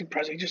do-nothing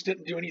president. He just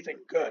didn't do anything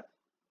good.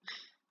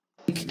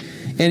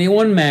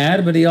 Anyone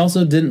mad, but he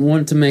also didn't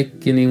want to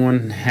make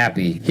anyone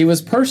happy. He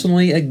was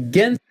personally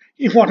against...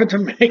 He wanted to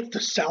make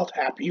the South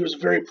happy. He was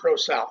very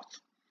pro-South.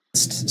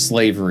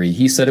 Slavery.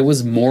 He said it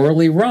was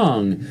morally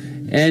wrong,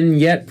 and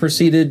yet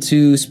proceeded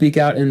to speak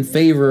out in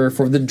favor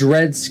for the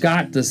Dred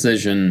Scott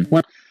decision.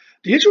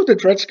 The issue with the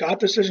Dred Scott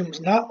decision was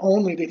not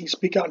only did he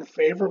speak out in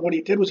favor, what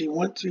he did was he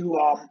went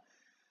to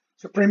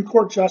Supreme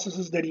Court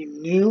justices that he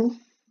knew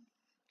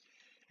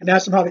and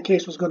asked them how the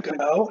case was going to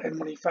go. And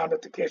when he found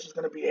that the case was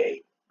going to be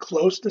a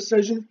close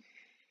decision,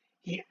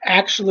 he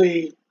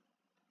actually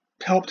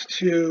helped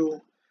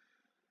to,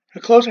 a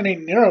close and a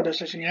narrow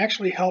decision, he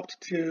actually helped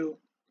to,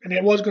 and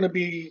it was going to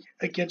be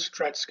against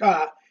Dred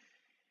Scott,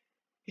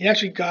 he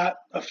actually got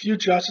a few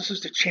justices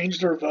to change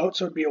their vote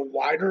so it would be a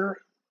wider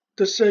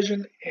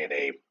decision and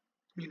a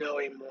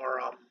more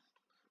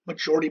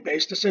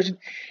majority-based decision.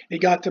 He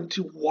got them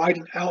to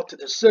widen out the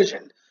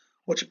decision,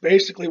 which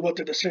basically what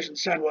the decision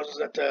said was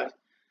that the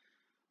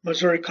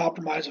Missouri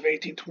Compromise of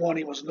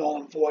 1820 was null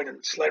and void,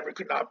 and slavery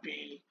could not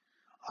be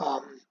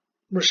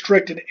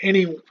restricted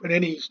in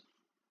any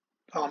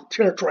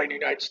territory in the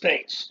United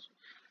States.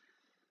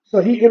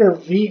 So he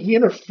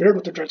interfered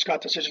with the Dred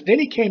Scott decision. Then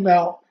he came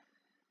out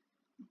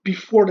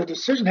before the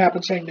decision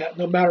happened saying that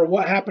no matter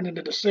what happened in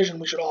the decision,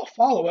 we should all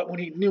follow it, when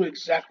he knew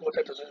exactly what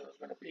that decision was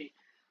going to be.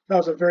 That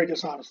was a very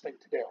dishonest thing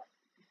to do.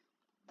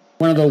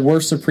 One of the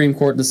worst Supreme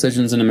Court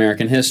decisions in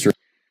American history.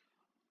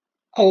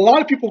 A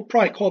lot of people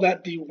probably call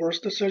that the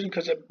worst decision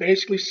because it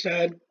basically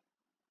said,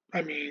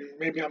 I mean,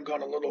 maybe I'm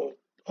going a little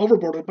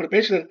overboard, but it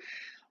basically said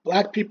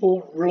black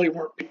people really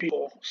weren't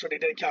people, so they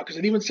didn't count. Because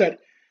it even said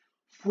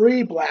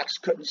free blacks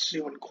couldn't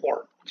sue in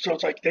court. So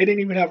it's like they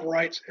didn't even have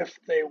rights if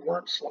they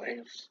weren't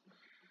slaves.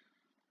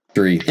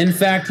 In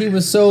fact, he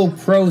was so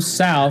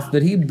pro-South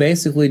that he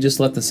basically just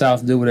let the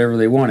South do whatever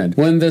they wanted.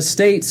 When the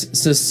states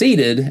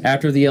seceded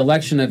after the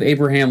election of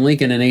Abraham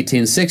Lincoln in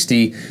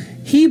 1860,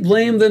 he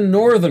blamed the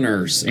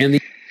Northerners and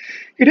the...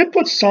 He did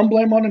put some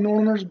blame on the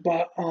Northerners,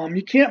 but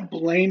you can't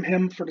blame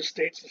him for the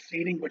states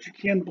seceding, but you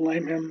can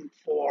blame him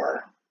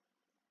for...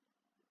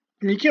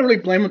 I mean, you can't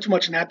really blame him too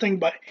much in that thing,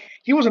 but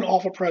he was an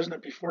awful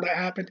president before that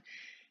happened,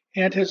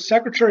 and his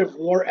Secretary of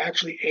War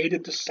actually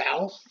aided the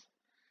South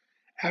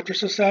after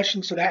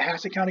secession, so that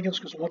has to count against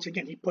him, because once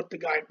again, he put the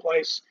guy in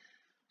place,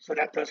 so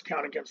that does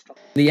count against him.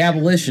 The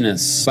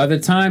abolitionists. By the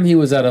time he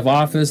was out of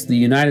office, the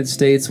United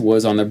States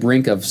was on the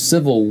brink of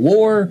civil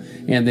war,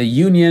 and the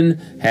Union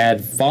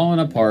had fallen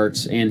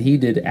apart, and he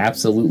did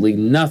absolutely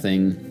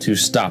nothing to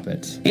stop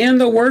it. And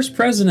the worst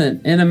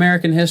president in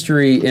American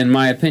history, in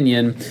my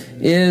opinion,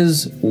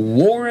 is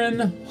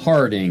Warren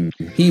Harding.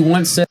 He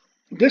once said...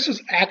 This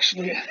is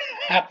actually an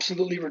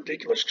absolutely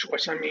ridiculous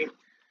choice. I mean,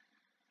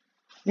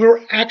 We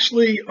were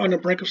actually on the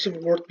brink of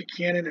civil war with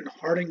Buchanan, and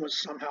Harding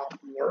was somehow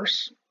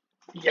worse.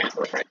 Yeah,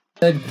 right.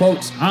 Said,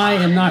 quote, "I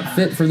am not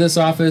fit for this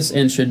office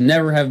and should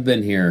never have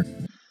been here."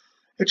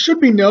 It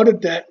should be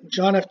noted that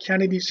John F.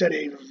 Kennedy said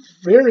a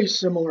very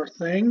similar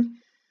thing.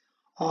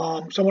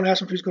 Someone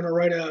asked him if he's going to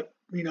write a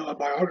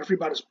biography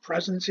about his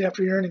presidency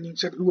after a year, and he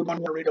said, "Who would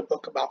want to read a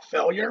book about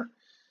failure?"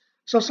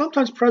 So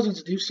sometimes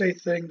presidents do say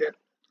things that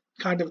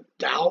kind of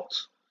doubt,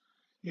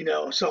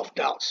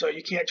 self-doubt. So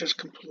you can't just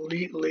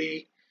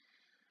completely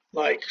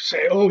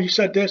say, "Oh, he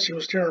said this, he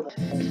was terrible."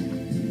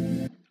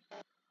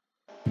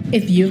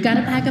 If you've got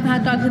a pack of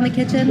hot dogs in the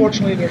kitchen,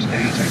 Fortunately, there's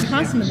eggs.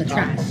 toss them in the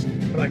trash.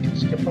 But I can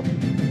skip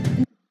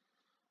them.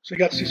 So you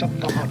got to see something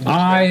about hot dogs.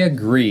 I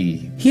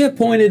agree. He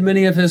appointed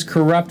many of his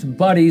corrupt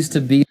buddies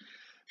to be.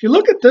 If you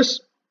look at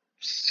this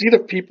seat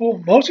of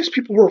people, most of these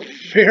people were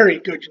very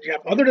good. You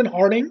have, other than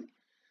Harding,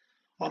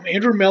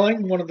 Andrew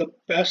Milling, one of the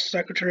best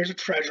secretaries of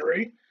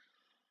Treasury.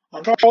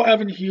 Charles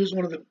Evan Hughes,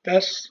 one of the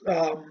best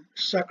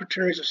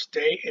secretaries of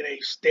state and a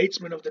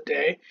statesman of the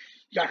day.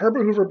 You got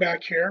Herbert Hoover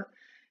back here.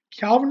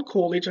 Calvin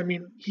Coolidge,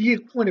 he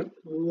appointed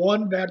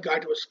one bad guy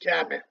to his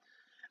cabinet,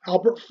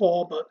 Albert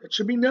Fall, but it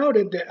should be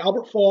noted that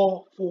Albert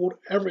Fall fooled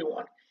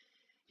everyone.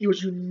 He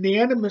was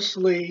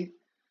unanimously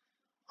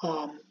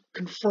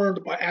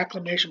confirmed by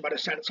acclamation by the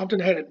Senate, something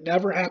that had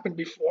never happened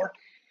before.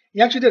 He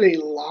actually did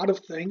a lot of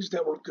things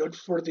that were good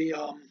for the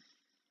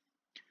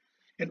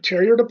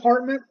Interior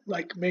Department,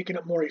 like making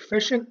it more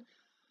efficient.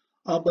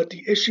 But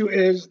the issue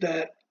is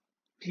that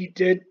he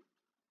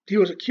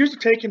was accused of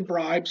taking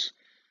bribes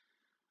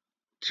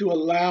to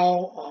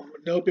allow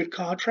no-bid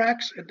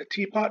contracts in the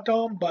Teapot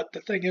Dome. But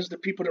the thing is, the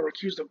people that were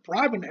accused of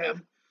bribing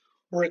him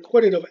were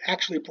acquitted of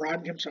actually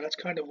bribing him, so that's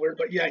kind of weird.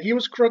 But yeah, he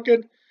was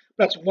crooked.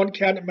 That's one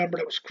cabinet member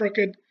that was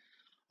crooked.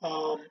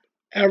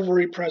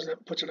 Every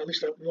president puts in at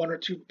least one or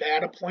two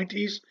bad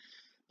appointees.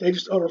 They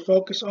just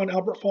over-focus on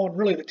Albert Fall, and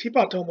really the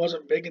Teapot Dome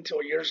wasn't big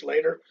until years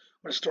later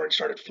when historians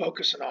started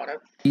focusing on it.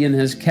 In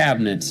his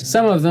cabinet.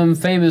 Some of them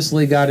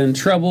famously got in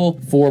trouble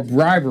for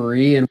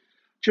bribery and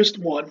just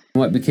one.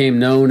 What became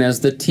known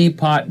as the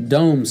Teapot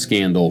Dome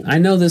scandal. I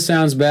know this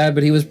sounds bad,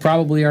 but he was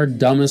probably our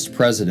dumbest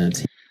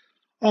president.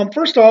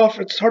 First off,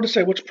 it's hard to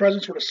say which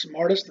presidents were the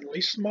smartest and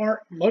least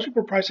smart. Most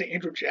people would probably say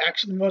Andrew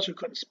Jackson was, who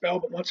couldn't spell,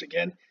 but once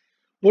again,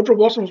 Woodrow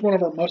Wilson was one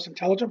of our most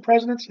intelligent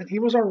presidents, and he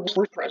was our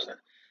worst president.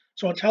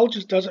 So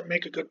intelligence doesn't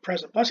make a good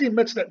president. Plus, he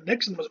admits that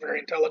Nixon was very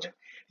intelligent.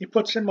 He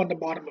puts him on the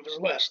bottom of his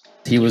list.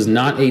 He was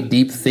not a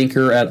deep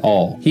thinker at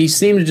all. He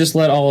seemed to just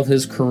let all of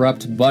his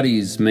corrupt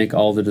buddies make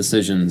all the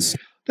decisions.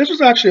 This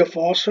was actually a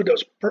falsehood that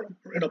was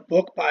in a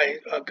book by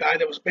a guy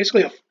that was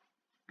basically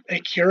a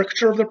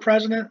caricature of the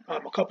president. A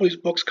couple of these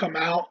books come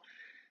out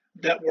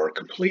that were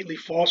completely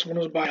false. One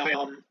was by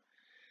a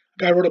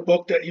guy wrote a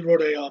book that he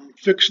wrote a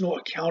fictional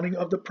accounting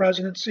of the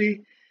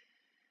presidency.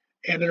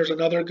 And there's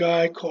another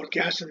guy called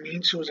Gaston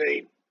Means, who was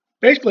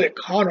basically a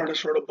con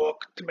artist, wrote a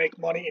book to make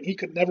money, and he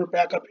could never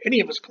back up any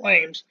of his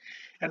claims,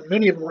 and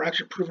many of them were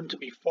actually proven to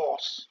be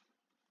false.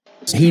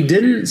 He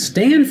didn't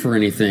stand for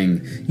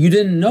anything. You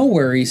didn't know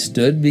where he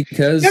stood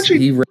because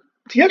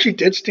he actually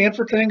did stand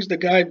for things. The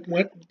guy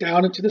went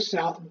down into the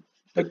South,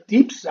 the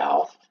deep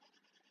South,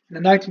 in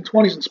the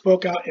 1920s and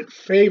spoke out in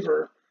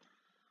favor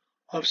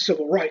of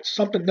civil rights,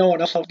 something no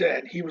one else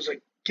did. He was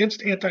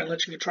against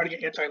anti-lynching and tried to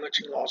get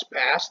anti-lynching laws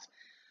passed.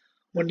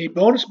 When the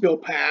bonus bill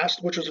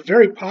passed, which was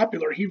very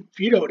popular, he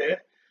vetoed it,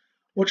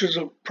 which is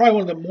probably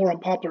one of the more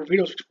unpopular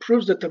vetoes, which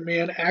proves that the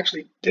man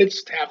actually did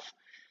have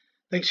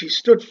things he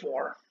stood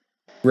for.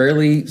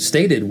 Rarely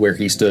stated where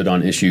he stood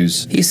on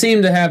issues. He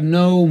seemed to have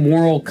no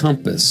moral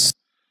compass.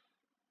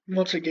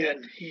 Once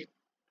again, he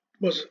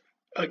was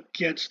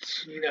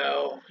against,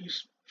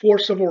 he's for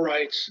civil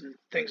rights and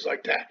things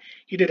like that.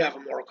 He did have a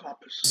moral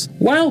compass.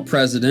 While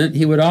president,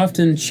 he would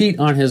often cheat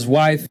on his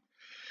wife.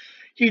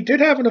 He did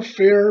have an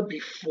affair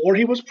before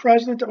he was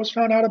president that was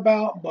found out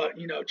about, but,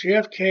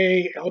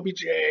 JFK,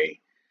 LBJ,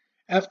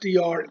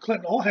 FDR, and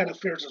Clinton all had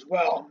affairs as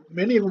well,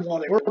 many of them while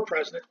they were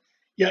president,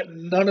 yet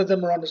none of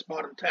them are on this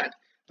bottom 10. In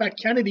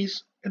fact,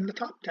 Kennedy's in the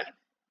top 10.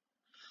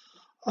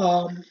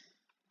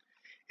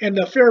 And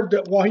the affair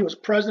that while he was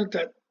president,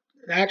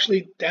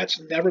 that's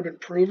never been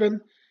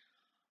proven.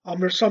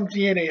 There's some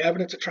DNA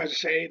evidence that tries to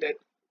say that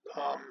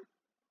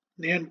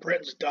Nan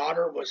Britton's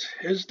daughter was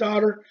his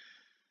daughter,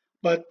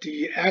 but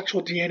the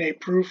actual DNA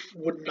proof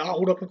would not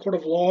hold up in court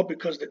of law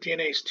because the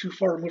DNA is too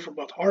far removed from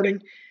both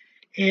Harding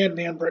and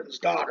Nan Britton's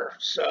daughter,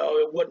 so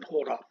it wouldn't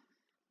hold up.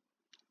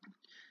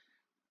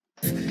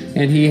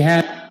 And he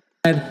had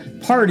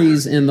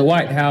parties in the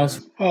White House.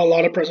 A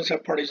lot of presidents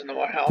have parties in the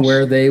White House.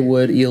 Where they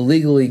would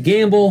illegally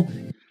gamble.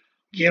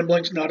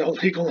 Gambling's not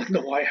illegal in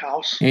the White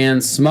House.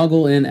 And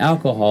smuggle in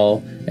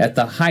alcohol at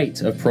the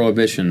height of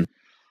Prohibition.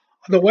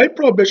 The way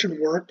Prohibition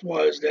worked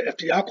was that if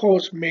the alcohol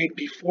was made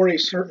before a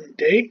certain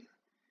date,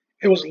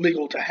 it was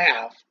legal to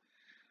have.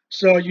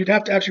 So you'd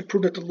have to actually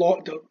prove that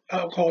the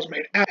alcohol was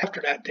made after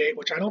that date,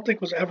 which I don't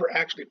think was ever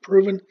actually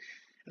proven.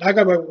 And I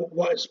go by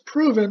what is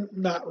proven,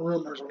 not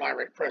rumors when I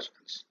rate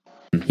presidents.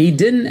 He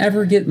didn't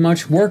ever get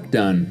much work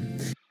done.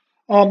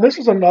 This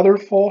is another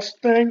false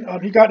thing.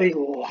 He got a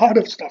lot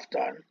of stuff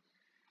done.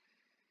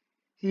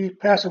 He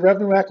passed the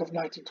Revenue Act of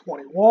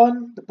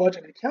 1921, the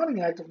Budget and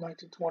Accounting Act of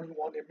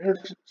 1921, the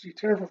Emergency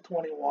Tariff of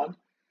 21,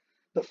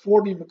 the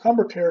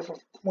Ford-McCumber Tariff of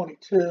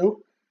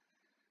 22,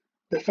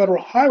 the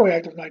Federal Highway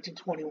Act of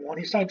 1921.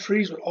 He signed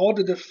treaties with all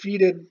the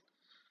defeated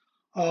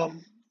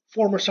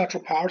former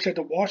Central Powers. He had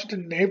the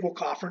Washington Naval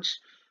Conference,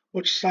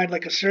 which signed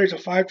like a series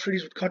of 5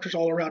 treaties with countries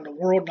all around the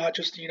world, not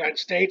just the United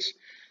States.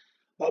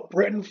 But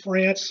Britain,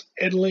 France,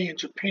 Italy, and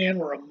Japan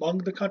were among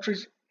the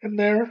countries in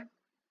there.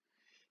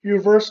 He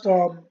reversed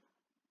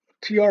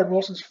T.R.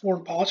 Wilson's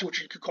foreign policy,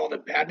 which you could call the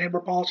bad neighbor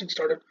policy, and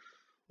started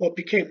what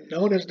became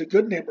known as the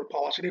good neighbor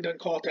policy. They didn't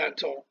call it that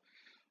until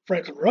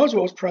Franklin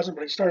Roosevelt was president,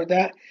 but he started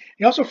that.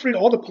 He also freed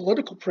all the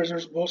political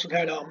prisoners Wilson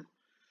had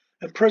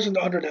imprisoned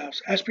under the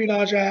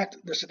Espionage Act,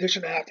 the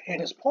Sedition Act,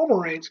 and his Palmer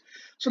reigns.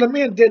 So the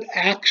man did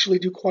actually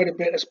do quite a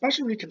bit,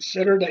 especially when you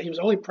consider that he was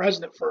only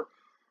president for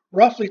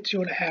roughly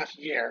 2.5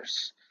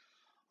 years.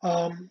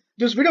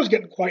 This video is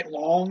getting quite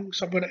long,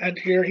 so I'm going to end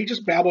here. He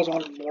just babbles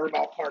on more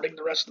about Harding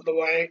the rest of the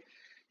way.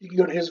 You can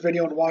go to his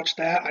video and watch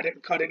that. I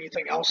didn't cut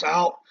anything else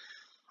out.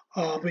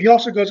 He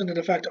also goes into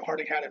the fact that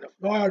Harding had an affair.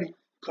 Well, I already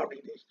covered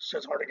it. He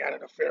says Harding had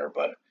an affair,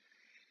 but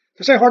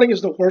to say Harding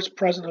is the worst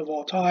president of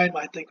all time,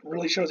 I think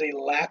really shows a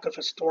lack of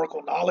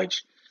historical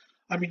knowledge.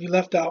 I mean, you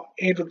left out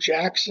Andrew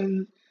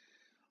Jackson,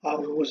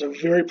 who was a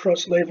very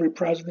pro-slavery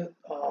president.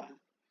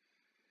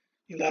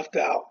 You left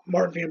out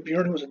Martin Van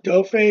Buren, who was a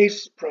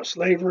doughface,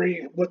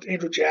 pro-slavery. With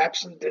Andrew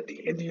Jackson, did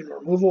the Indian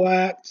Removal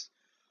Act.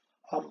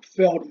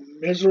 Failed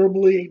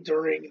miserably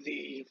during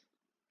the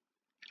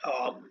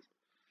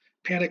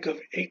Panic of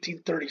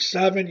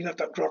 1837. You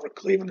left out Grover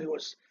Cleveland, who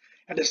was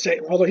at the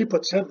same, although he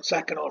puts him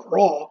second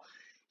overall,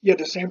 he had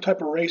the same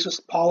type of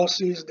racist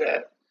policies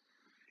that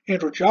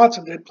Andrew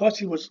Johnson did. Plus,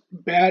 he was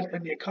bad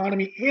in the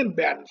economy and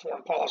bad in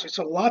foreign policy.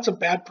 So lots of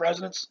bad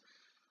presidents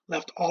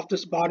left off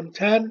this bottom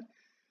 10.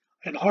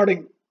 And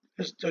Harding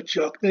is a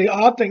joke. The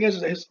odd thing is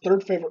that his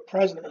third favorite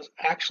president is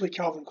actually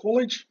Calvin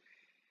Coolidge.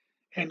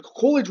 And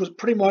Coolidge was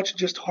pretty much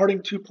just Harding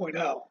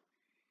 2.0.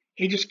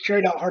 He just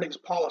carried out Harding's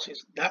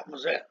policies. That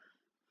was it.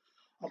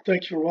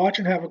 Thank you for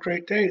watching. Have a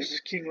great day. This is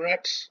King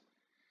Rex.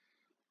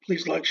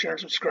 Please like, share, and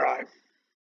subscribe.